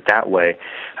efficient to do it that way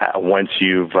once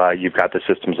you've got the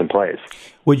systems in place.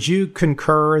 Would you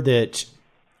concur that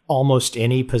almost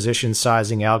any position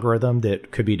sizing algorithm that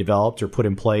could be developed or put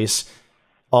in place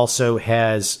also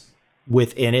has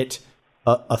within it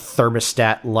a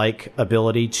thermostat-like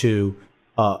ability to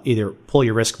either pull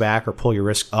your risk back or pull your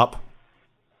risk up?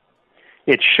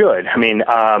 It should. I mean,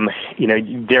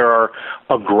 there are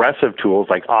aggressive tools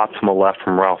like Optimal Left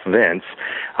from Ralph Vince.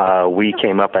 We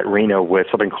came up at Reno with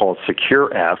something called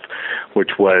Secure F,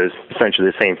 which was essentially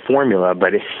the same formula,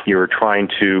 but if you're trying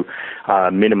to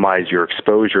minimize your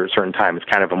exposure at a certain time, it's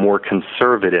kind of a more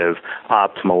conservative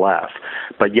Optimal F.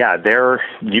 But yeah,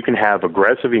 you can have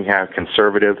aggressive, you can have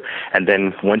conservative, and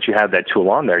then once you have that tool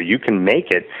on there, you can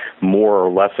make it more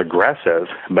or less aggressive.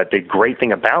 But the great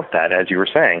thing about that, as you were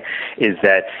saying, is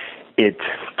that it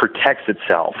protects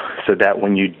itself so that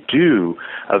when you do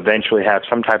eventually have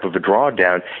some type of a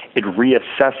drawdown, it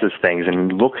reassesses things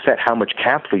and looks at how much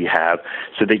capital you have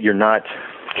so that you're not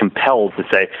compelled to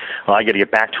say, well, I got to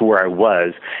get back to where I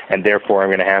was, and therefore I'm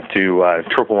going to have to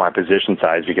triple my position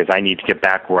size because I need to get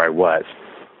back where I was.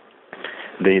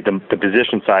 The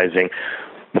position sizing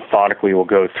methodically will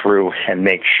go through and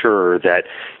make sure that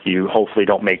you hopefully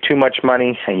don't make too much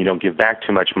money and you don't give back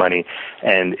too much money,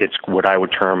 and it's what I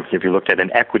would term, if you looked at an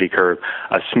equity curve,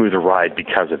 a smoother ride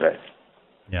because of it.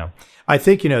 Yeah. I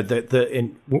think,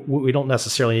 we don't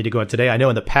necessarily need to go into today. I know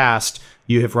in the past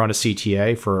you have run a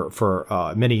CTA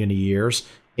for many years,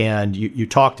 and you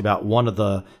talked about one of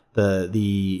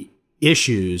the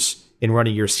issues in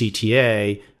running your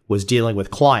CTA was dealing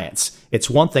with clients. It's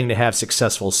one thing to have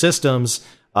successful systems,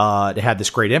 to have this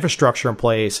great infrastructure in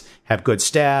place, have good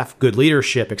staff, good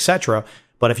leadership, etc.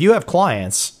 But if you have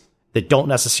clients that don't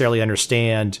necessarily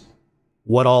understand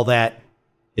what all that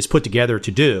is put together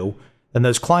to do, then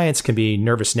those clients can be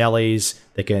nervous Nellies.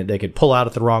 They could pull out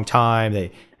at the wrong time.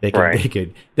 They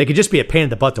could just be a pain in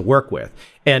the butt to work with.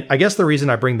 And I guess the reason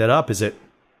I bring that up is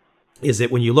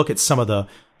that when you look at some of the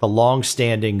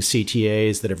long-standing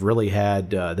CTAs that have really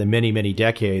had the many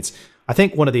decades, I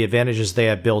think one of the advantages they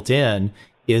have built in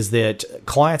is that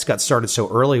clients got started so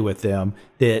early with them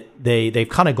that they've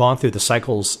kind of gone through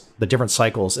the different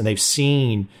cycles, and they've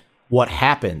seen what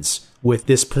happens with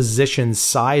this position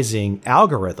sizing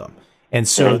algorithm. And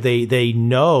so they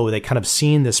know, they kind of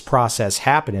seen this process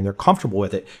happen, and they're comfortable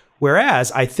with it.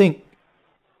 Whereas I think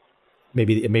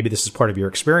maybe this is part of your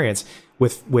experience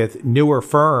with newer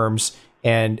firms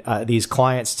and these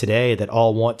clients today that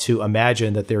all want to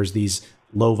imagine that there's these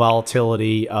low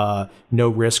volatility, no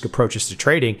risk approaches to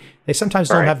trading. They sometimes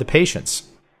don't have the patience.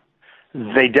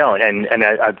 They don't,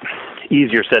 and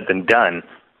easier said than done.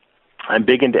 I'm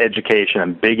big into education.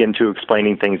 I'm big into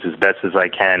explaining things as best as I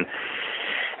can.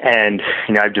 And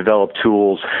I've developed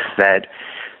tools that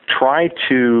try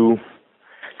to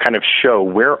kind of show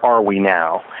where are we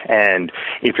now. And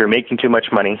if you're making too much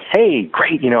money, hey,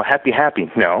 great,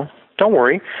 happy. No, don't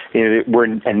worry.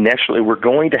 We're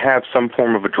going to have some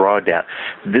form of a drawdown.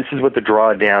 This is what the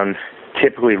drawdown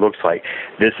typically looks like.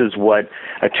 This is what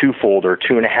a twofold or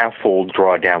 2.5-fold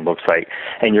drawdown looks like.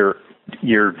 And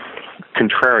you're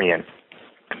contrarian.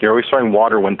 You're always throwing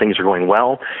water when things are going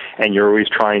well, and you're always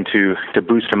trying to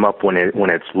boost them up when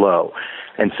it's low.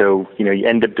 And so, you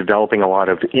end up developing a lot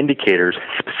of indicators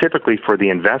specifically for the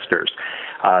investors.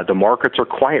 The markets are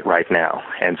quiet right now,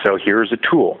 and so here's a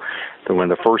tool. So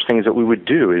one of the first things that we would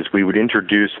do is we would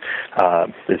introduce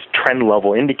this trend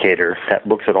level indicator that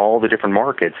looks at all the different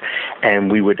markets, and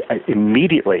we would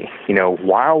immediately,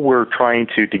 while we're trying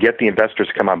to get the investors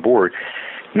to come on board,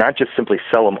 not just simply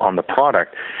sell them on the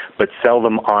product, but sell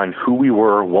them on who we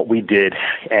were, what we did,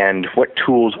 and what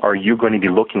tools are you going to be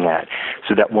looking at,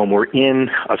 so that when we're in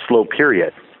a slow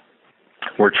period,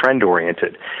 we're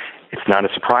trend-oriented. It's not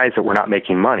a surprise that we're not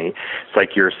making money. It's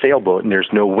like you're a sailboat and there's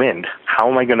no wind.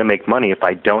 How am I going to make money if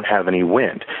I don't have any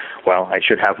wind? Well, I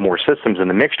should have more systems in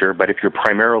the mixture, but if you're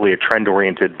primarily a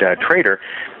trend-oriented trader,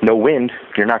 no wind,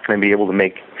 you're not going to be able to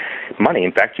make money.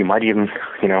 In fact, you might even,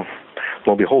 lo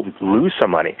and behold, lose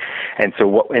some money. And so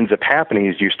what ends up happening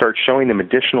is you start showing them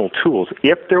additional tools.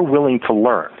 If they're willing to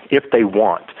learn, if they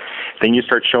want, then you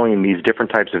start showing them these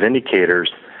different types of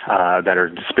indicators that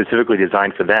are specifically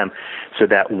designed for them, so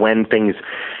that when things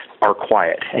are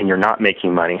quiet and you're not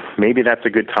making money, maybe that's a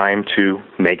good time to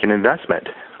make an investment,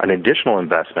 an additional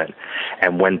investment.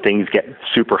 And when things get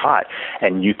super hot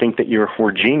and you think that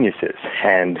we're geniuses,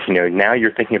 and now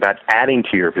you're thinking about adding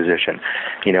to your position,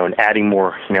 and adding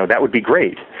more, that would be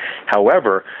great.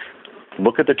 However,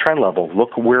 look at the trend level.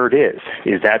 Look where it is.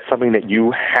 Is that something that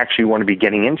you actually want to be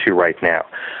getting into right now?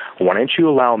 Why don't you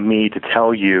allow me to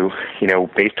tell you,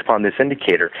 based upon this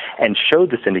indicator, and show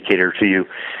this indicator to you,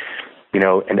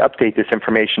 and update this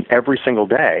information every single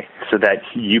day, so that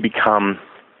you become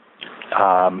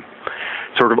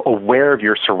sort of aware of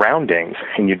your surroundings.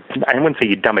 And I wouldn't say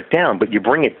you dumb it down, but you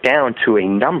bring it down to a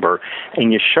number,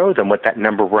 and you show them what that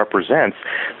number represents,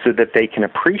 so that they can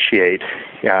appreciate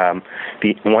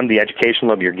the education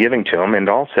level you're giving to them, and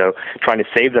also trying to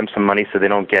save them some money so they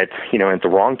don't get at the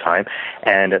wrong time,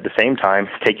 and at the same time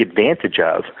take advantage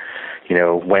of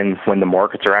when the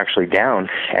markets are actually down,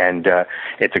 and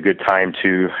it's a good time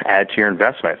to add to your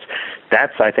investments.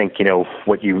 That's, I think,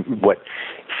 what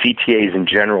CTAs in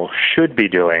general should be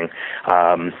doing.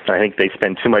 I think they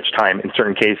spend too much time in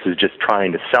certain cases just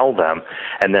trying to sell them,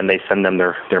 and then they send them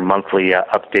their monthly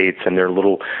updates and their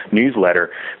little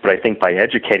newsletter. But I think by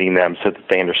educating them so that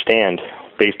they understand,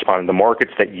 based upon the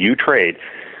markets that you trade,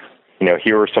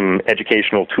 here are some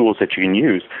educational tools that you can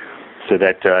use, so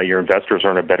that your investors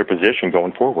are in a better position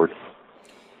going forward.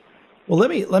 Well,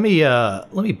 let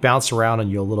me bounce around on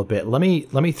you a little bit. Let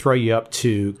me throw you up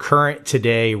to current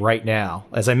today, right now.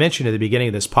 As I mentioned at the beginning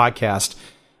of this podcast,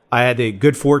 I had the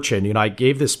good fortune. I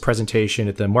gave this presentation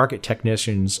at the Market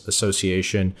Technicians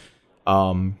Association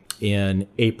in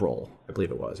April. I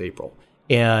believe it was April,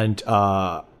 and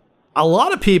a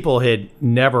lot of people had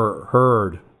never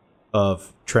heard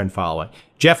of trend following.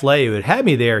 Jeff Lay, who had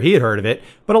me there, he had heard of it,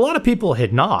 but a lot of people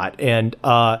had not. And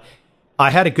I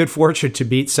had a good fortune to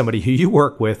meet somebody who you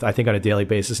work with, I think, on a daily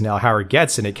basis now, Howard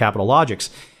Getson at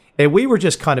Capitalogix. And we were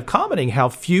just kind of commenting how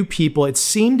few people, it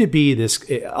seemed to be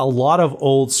a lot of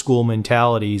old school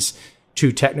mentalities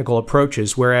to technical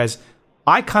approaches, whereas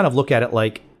I kind of look at it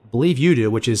like, believe you do,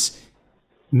 which is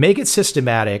make it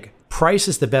systematic, price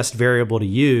is the best variable to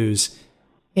use,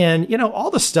 And,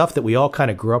 all the stuff that we all kind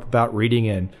of grew up about reading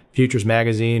in Futures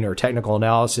Magazine or technical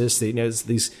analysis,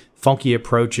 these funky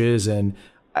approaches and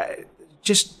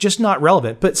just not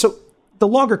relevant. But so the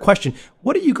longer question,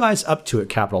 what are you guys up to at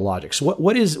Capitalogix?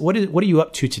 What are you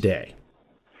up to today?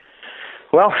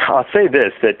 Well, I'll say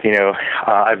this, that,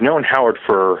 I've known Howard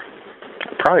for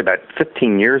probably about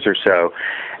 15 years or so.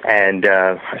 And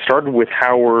I started with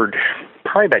Howard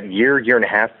probably about a year and a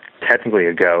half technically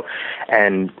ago.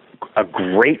 And a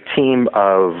great team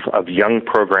of young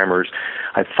programmers.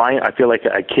 I feel like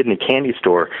a kid in a candy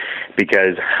store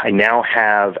because I now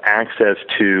have access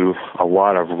to a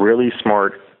lot of really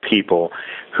smart people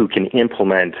who can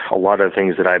implement a lot of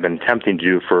things that I've been attempting to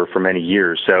do for many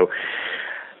years. So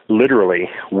literally,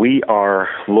 we are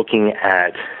looking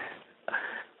at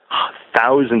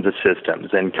thousands of systems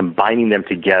and combining them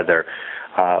together.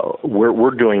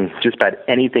 We're doing just about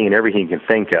anything and everything you can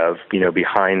think of,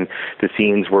 behind the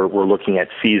scenes. We're looking at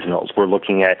seasonals. We're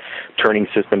looking at turning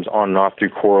systems on and off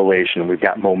through correlation. We've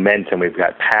got momentum. We've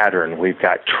got pattern. We've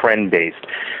got trend-based.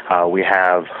 We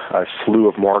have a slew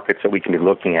of markets that we can be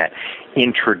looking at,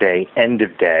 intraday, end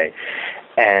of day.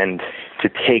 And to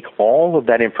take all of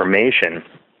that information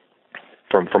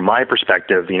from my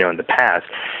perspective, in the past,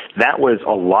 that was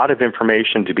a lot of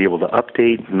information to be able to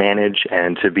update, manage,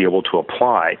 and to be able to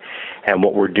apply. And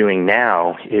what we're doing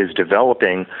now is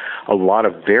developing a lot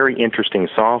of very interesting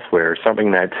software,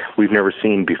 something that we've never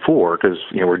seen before because,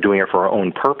 we're doing it for our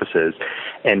own purposes,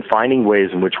 and finding ways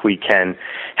in which we can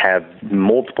have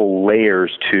multiple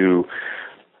layers to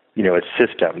a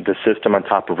system, the system on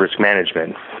top of risk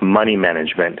management, money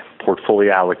management,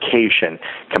 portfolio allocation,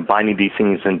 combining these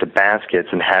things into baskets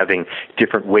and having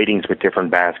different weightings with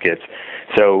different baskets.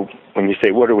 So when you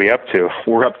say, what are we up to?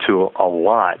 We're up to a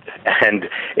lot. And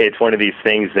it's one of these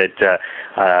things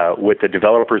that with the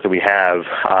developers that we have,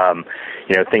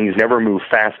 things never move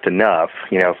fast enough.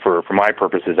 For my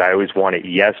purposes, I always want it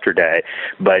yesterday.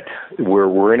 But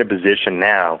we're in a position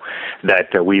now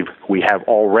that we have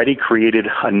already created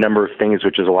a number of things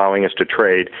which is allowing us to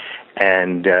trade.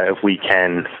 And if we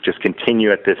can just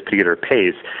continue at this particular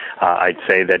pace, I'd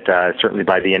say that certainly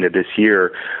by the end of this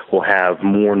year, we'll have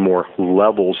more and more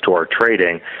levels to our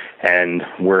trading. And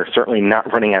we're certainly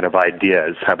not running out of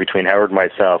ideas. Between Howard and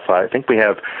myself, I think we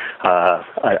have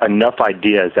enough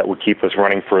ideas that will keep us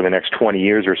running for the next 20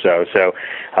 years or so. So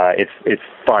it's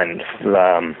fun.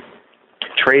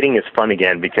 Trading is fun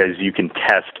again because you can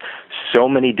test so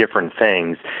many different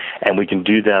things, and we can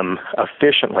do them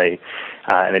efficiently.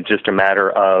 And it's just a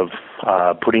matter of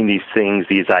putting these things,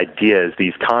 these ideas,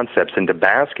 these concepts into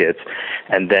baskets,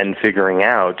 and then figuring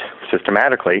out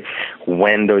systematically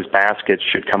when those baskets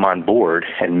should come on board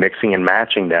and mixing and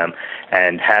matching them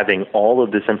and having all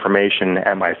of this information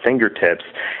at my fingertips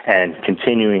and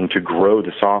continuing to grow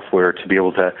the software to be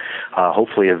able to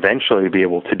hopefully eventually be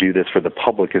able to do this for the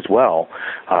public as well,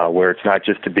 where it's not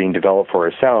just being developed for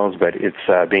ourselves, but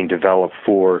it's being developed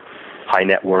for high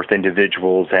net worth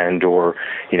individuals and or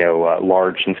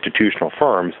large institutional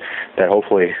firms that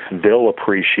hopefully they'll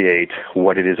appreciate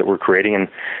what it is that we're creating, and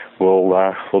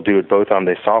we'll do it both on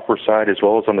the software side as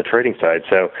well as on the trading side.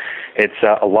 So it's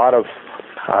a lot of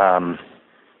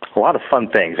fun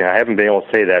things, and I haven't been able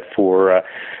to say that for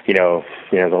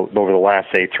over the last,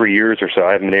 say, 3 years or so.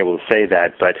 I haven't been able to say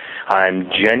that, but I'm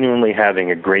genuinely having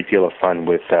a great deal of fun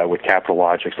with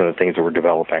Capitalogix and the things that we're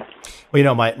developing.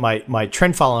 Well, my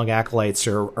trend following acolytes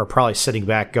are probably sitting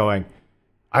back going,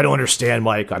 I don't understand,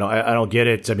 Mike. I don't get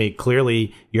it. I mean,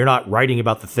 clearly you're not writing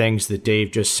about the things that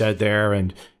Dave just said there,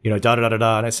 and da da da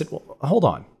da. And I said, well, hold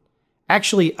on.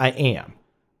 Actually, I am.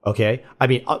 Okay. I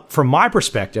mean, from my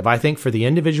perspective, I think for the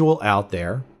individual out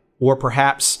there, or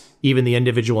perhaps even the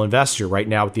individual investor right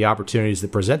now with the opportunities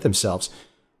that present themselves,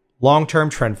 long-term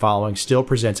trend following still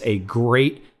presents a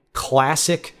great,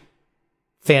 classic,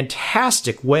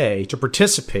 fantastic way to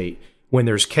participate when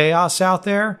there's chaos out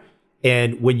there.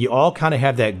 And when you all kind of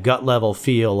have that gut level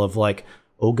feel of like,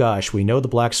 oh gosh, we know the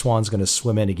black swan's going to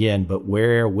swim in again, but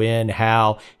where, when,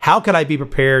 how could I be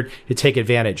prepared to take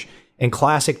advantage? And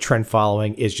classic trend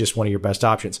following is just one of your best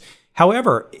options.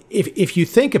 However, if you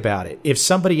think about it, if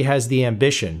somebody has the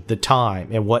ambition, the time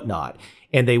and whatnot,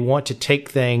 and they want to take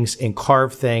things and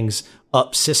carve things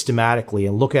up systematically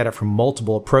and look at it from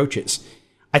multiple approaches,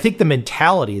 I think the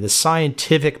mentality, the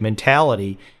scientific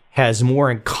mentality, has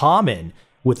more in common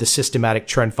with the systematic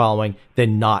trend following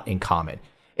than not in common.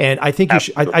 And I think you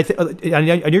should, I know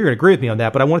you're going to agree with me on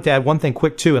that, but I wanted to add one thing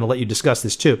quick too, and I'll let you discuss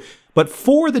this too. But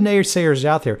for the naysayers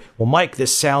out there, well, Mike,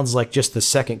 this sounds like just the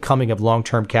second coming of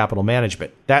long-term capital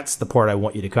management. That's the part I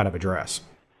want you to kind of address.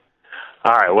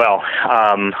 All right. Well,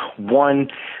 one,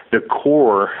 the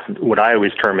core, what I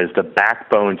always term is the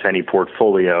backbone to any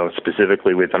portfolio,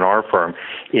 specifically within our firm,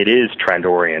 it is trend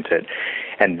oriented.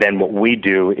 And then what we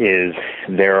do is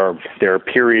there are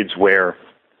periods where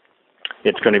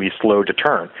it's going to be slow to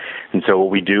turn. And so what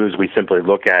we do is we simply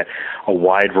look at a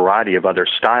wide variety of other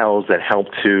styles that help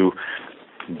to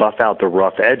buff out the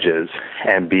rough edges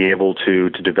and be able to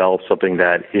develop something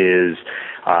that is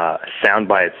sound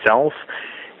by itself,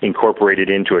 incorporated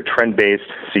into a trend-based,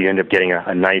 so you end up getting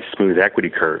a nice smooth equity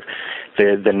curve.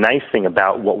 The nice thing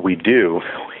about what we do,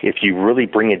 if you really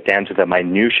bring it down to the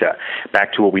minutia,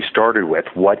 back to what we started with,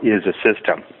 what is a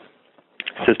system?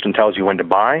 System tells you when to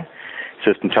buy.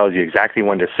 System tells you exactly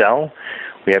when to sell.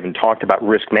 We haven't talked about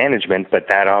risk management, but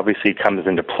that obviously comes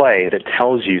into play. That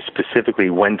tells you specifically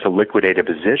when to liquidate a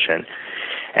position.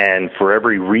 And for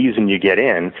every reason you get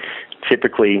in,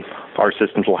 typically our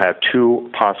systems will have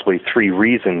 2, possibly 3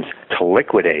 reasons to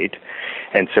liquidate.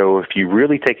 And so if you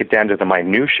really take it down to the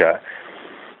minutia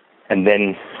and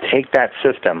then take that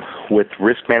system with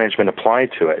risk management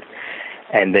applied to it,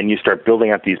 and then you start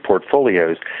building up these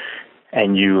portfolios,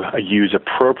 and you use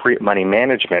appropriate money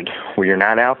management where you're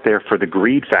not out there for the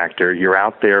greed factor, you're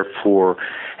out there for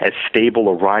as stable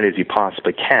a ride as you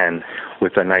possibly can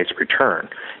with a nice return.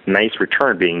 Nice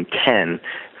return being 10,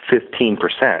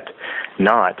 15%,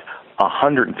 not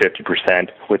 150%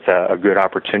 with a good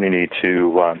opportunity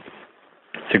to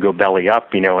go belly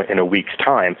up, in a week's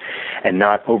time, and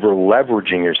not over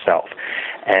leveraging yourself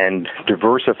and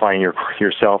diversifying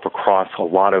yourself across a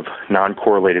lot of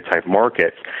non-correlated type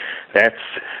markets. That's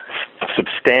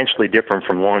substantially different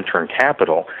from long-term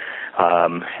capital.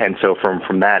 And so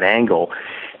from that angle,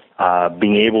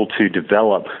 being able to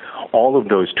develop all of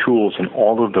those tools and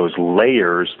all of those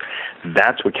layers,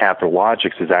 that's what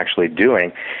Capitalogix is actually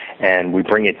doing. And we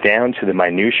bring it down to the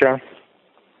minutia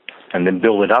and then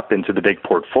build it up into the big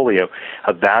portfolio,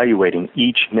 evaluating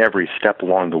each and every step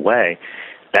along the way.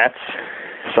 That's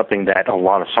something that a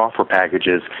lot of software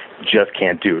packages just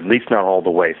can't do, at least not all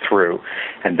the way through.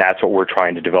 And that's what we're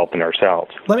trying to develop in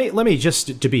ourselves. Let me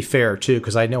just, to be fair too,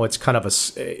 because I know it's kind of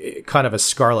a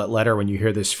scarlet letter when you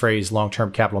hear this phrase,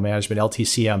 long-term capital management,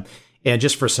 LTCM. And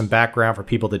just for some background for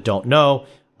people that don't know,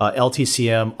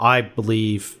 LTCM, I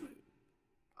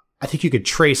think you could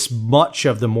trace much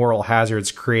of the moral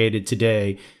hazards created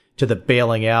today to the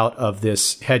bailing out of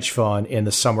this hedge fund in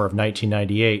the summer of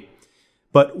 1998.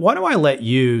 But why don't I let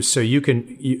you, so you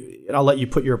can, I'll let you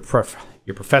put your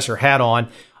professor hat on.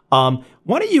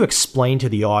 Why don't you explain to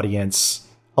the audience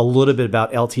a little bit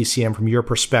about LTCM from your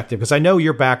perspective? Because I know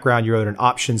your background, you wrote an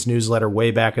options newsletter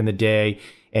way back in the day,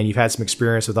 and you've had some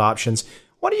experience with options.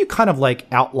 Why don't you kind of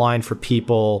outline for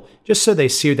people just so they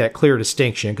see that clear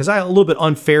distinction? Because I a little bit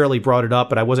unfairly brought it up,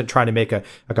 but I wasn't trying to make a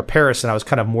comparison. I was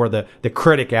kind of more the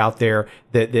critic out there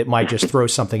that might just throw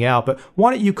something out. But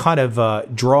why don't you kind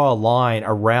of draw a line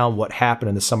around what happened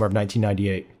in the summer of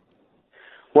 1998?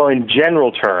 Well, in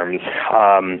general terms,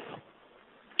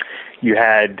 you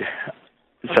had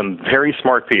some very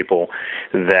smart people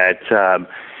that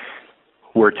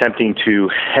were attempting to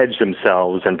hedge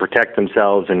themselves and protect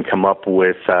themselves and come up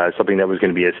with something that was going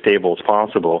to be as stable as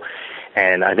possible.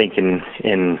 And I think in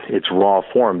its raw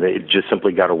form, they just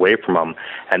simply got away from them,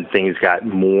 and things got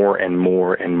more and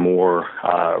more and more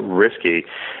risky.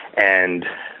 And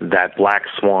that black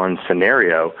swan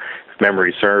scenario, if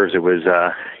memory serves, it was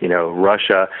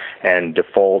Russia and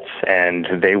defaults, and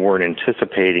they weren't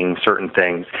anticipating certain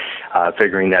things,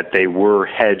 figuring that they were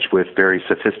hedged with very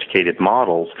sophisticated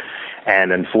models.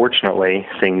 And unfortunately,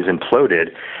 things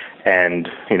imploded. And,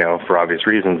 for obvious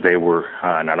reasons, they were,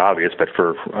 not obvious, but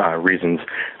for reasons,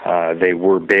 they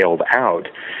were bailed out.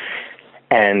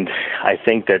 And I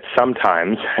think that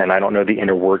sometimes, and I don't know the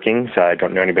inner workings, I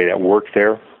don't know anybody that worked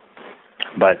there,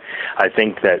 but I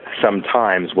think that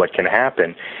sometimes what can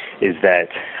happen is that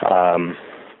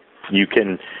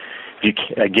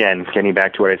again, getting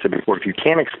back to what I said before, if you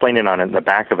can't explain it on the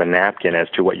back of a napkin as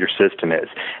to what your system is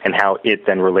and how it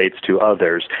then relates to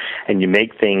others, and you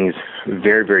make things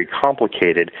very, very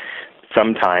complicated,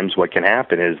 sometimes what can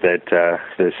happen is that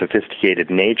the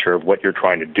sophisticated nature of what you're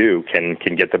trying to do can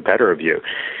get the better of you.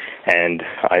 And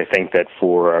I think that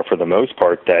for the most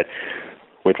part, that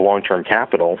with long-term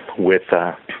capital, with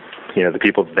the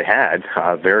people that they had,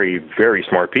 very, very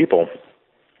smart people,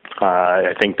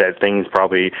 I think that things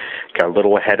probably got a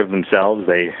little ahead of themselves.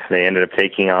 They ended up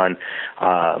taking on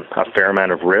a fair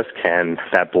amount of risk, and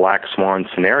that black swan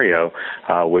scenario,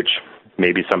 which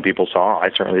maybe some people saw, I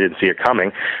certainly didn't see it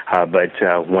coming. But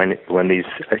when these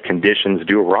conditions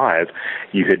do arrive,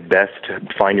 you could best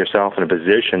find yourself in a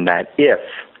position that if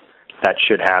that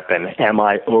should happen, am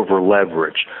I over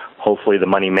leveraged? hopefully the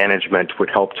money management would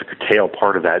help to curtail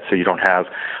part of that so you don't have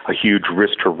a huge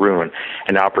risk to ruin,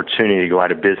 an opportunity to go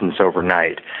out of business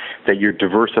overnight, that you're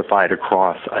diversified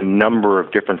across a number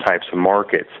of different types of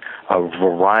markets, a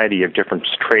variety of different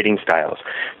trading styles,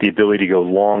 the ability to go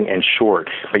long and short,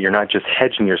 but you're not just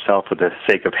hedging yourself for the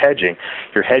sake of hedging.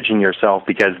 You're hedging yourself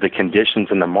because the conditions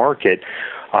in the market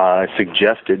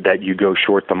suggested that you go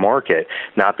short the market,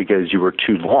 not because you were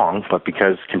too long, but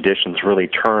because conditions really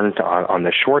turned on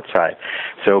the short side.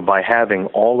 So by having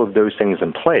all of those things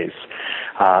in place,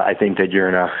 I think that you're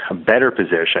in a better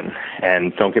position.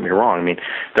 And don't get me wrong, I mean,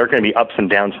 there are going to be ups and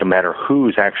downs no matter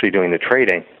who's actually doing the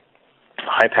trading.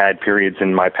 I've had periods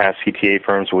in my past CTA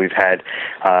firms where we've had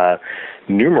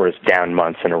numerous down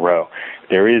months in a row.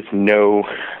 There is no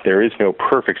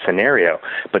perfect scenario,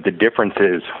 but the difference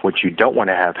is what you don't want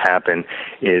to have happen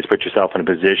is put yourself in a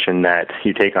position that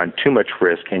you take on too much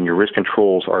risk and your risk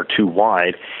controls are too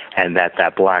wide, and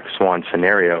that black swan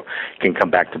scenario can come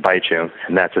back to bite you.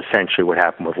 And that's essentially what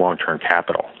happened with long-term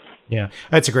capital. Yeah,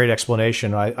 that's a great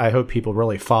explanation. I hope people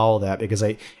really follow that, because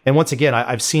and once again,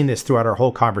 I've seen this throughout our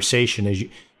whole conversation. Is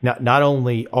not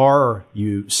only are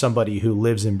you somebody who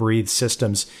lives and breathes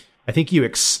systems, I think you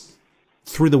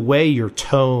through the way your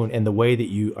tone and the way that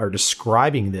you are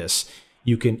describing this,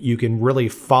 you can really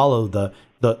follow the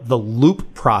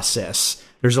loop process.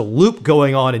 There's a loop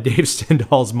going on in Dave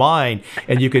Stendahl's mind,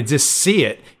 and you can just see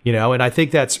it, and I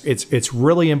think it's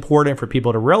really important for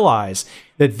people to realize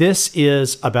that this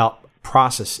is about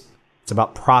process. It's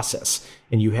about process,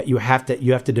 and you have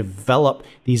to develop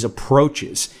these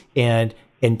approaches and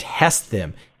test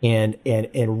them and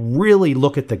really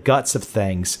look at the guts of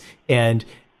things. And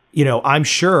I'm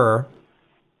sure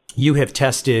you have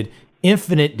tested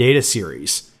infinite data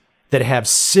series that have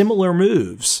similar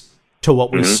moves to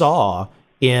what we saw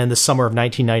in the summer of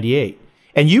 1998.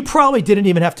 And you probably didn't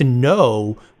even have to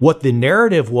know what the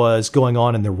narrative was going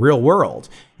on in the real world.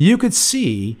 You could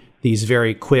see these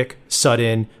very quick,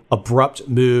 sudden, abrupt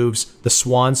moves, the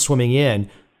swan swimming in.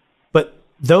 But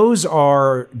those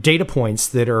are data points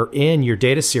that are in your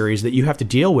data series that you have to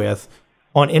deal with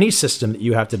on any system that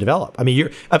you have to develop. I mean,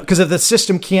 because if the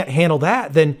system can't handle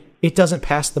that, then it doesn't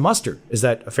pass the mustard. Is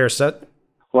that a fair set?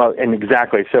 Well, and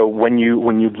exactly. So when you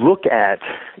look at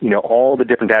all the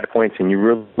different data points, and you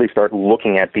really start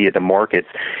looking at the markets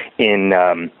in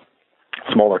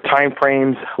smaller time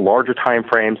frames, larger time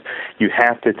frames, you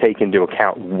have to take into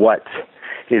account what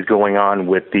is going on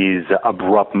with these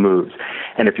abrupt moves.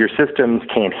 And if your systems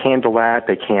can't handle that,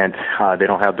 they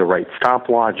don't have the right stop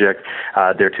logic,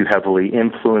 they're too heavily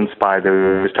influenced by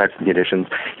those types of conditions,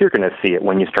 you're going to see it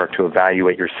when you start to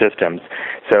evaluate your systems.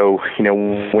 So,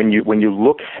 when you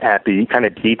look at the kind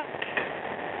of detail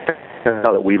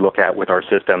that we look at with our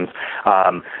systems,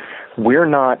 we're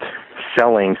not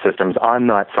selling systems. I'm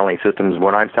not selling systems.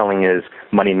 What I'm selling is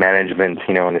money management,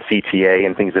 and the CTA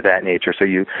and things of that nature. So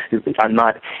I'm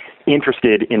not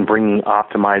interested in bringing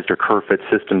optimized or curve fit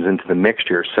systems into the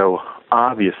mixture. So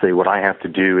obviously what I have to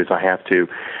do is I have to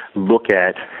look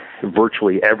at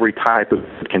virtually every type of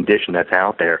condition that's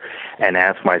out there and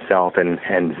ask myself and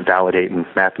validate and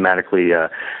mathematically,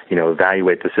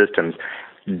 evaluate the systems.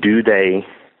 Do they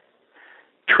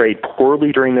trade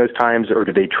poorly during those times, or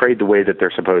do they trade the way that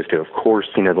they're supposed to? Of course,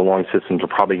 the long systems are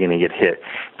probably going to get hit.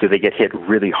 Do they get hit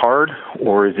really hard,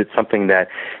 or is it something that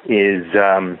is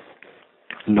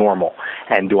normal?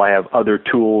 And do I have other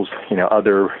tools,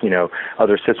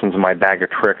 other systems in my bag of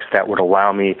tricks that would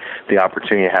allow me the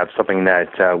opportunity to have something that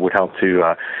would help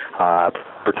to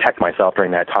protect myself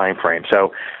during that time frame?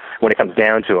 So when it comes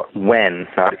down to when,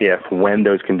 not if, when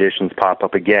those conditions pop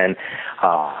up again,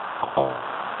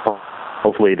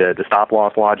 hopefully the stop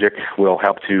loss logic will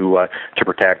help to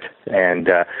protect, and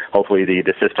hopefully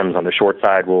the systems on the short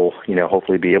side will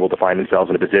hopefully be able to find themselves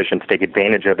in a position to take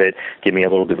advantage of it, give me a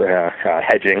little bit of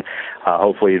hedging.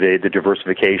 Hopefully the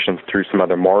diversification through some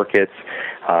other markets.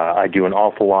 I do an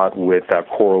awful lot with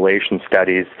correlation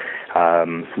studies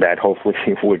that hopefully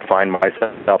would find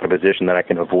myself in a position that I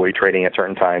can avoid trading at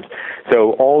certain times.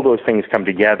 So all those things come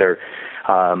together.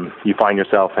 You find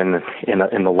yourself in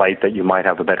the light that you might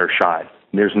have a better shot.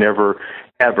 There's never,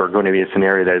 ever going to be a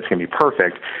scenario that it's going to be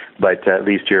perfect, but at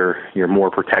least you're more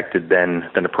protected than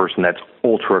a person that's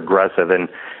ultra aggressive and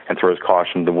throws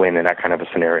caution to the wind in that kind of a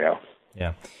scenario.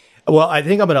 Yeah. Well, I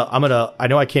think I'm gonna. I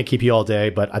know I can't keep you all day,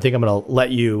 but I think I'm gonna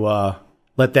let you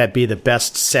let that be the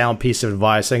best sound piece of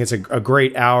advice. I think it's a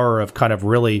great hour of kind of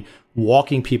really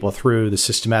walking people through the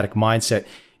systematic mindset.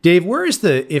 Dave,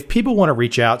 if people want to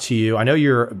reach out to you, I know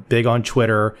you're big on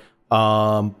Twitter,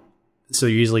 so you're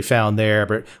easily found there,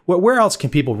 but where else can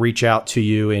people reach out to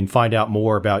you and find out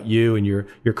more about you and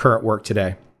your current work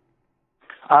today?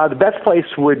 The best place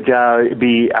would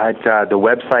be at the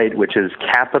website, which is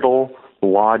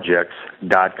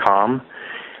Capitalogix.com.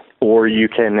 Or you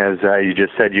can, as you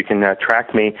just said, you can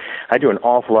track me. I do an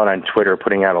awful lot on Twitter,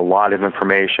 putting out a lot of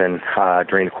information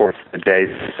during the course of the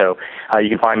day. So you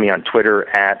can find me on Twitter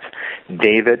at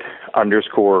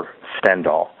David_Stendahl,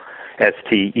 Stendahl.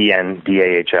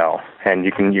 And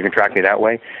you can track me that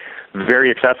way.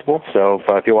 Very accessible. So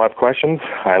if people have questions,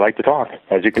 I like to talk,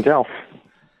 as you can tell.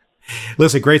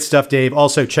 Listen, great stuff, Dave.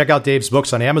 Also, check out Dave's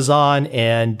books on Amazon,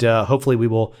 and hopefully we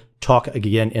will talk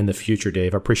again in the future,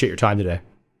 Dave. I appreciate your time today.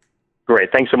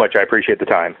 Great. Thanks so much. I appreciate the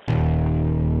time.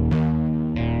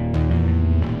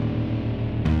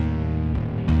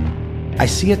 I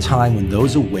see a time when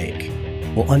those awake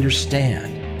will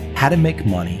understand how to make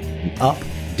money in up,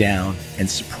 down, and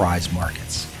surprise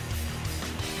markets.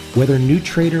 Whether new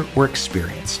trader or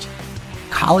experienced,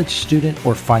 college student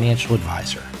or financial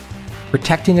advisor,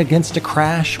 protecting against a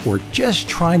crash or just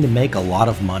trying to make a lot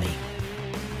of money,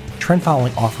 trend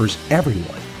following offers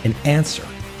everyone an answer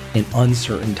in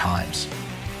uncertain times.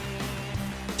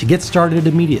 To get started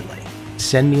immediately,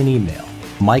 send me an email,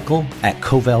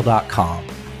 michael@covel.com.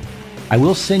 I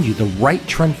will send you the right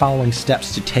trend following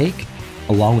steps to take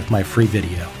along with my free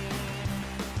video.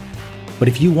 But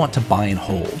if you want to buy and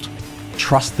hold,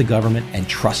 trust the government and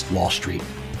trust Wall Street,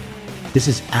 this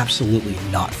is absolutely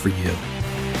not for you.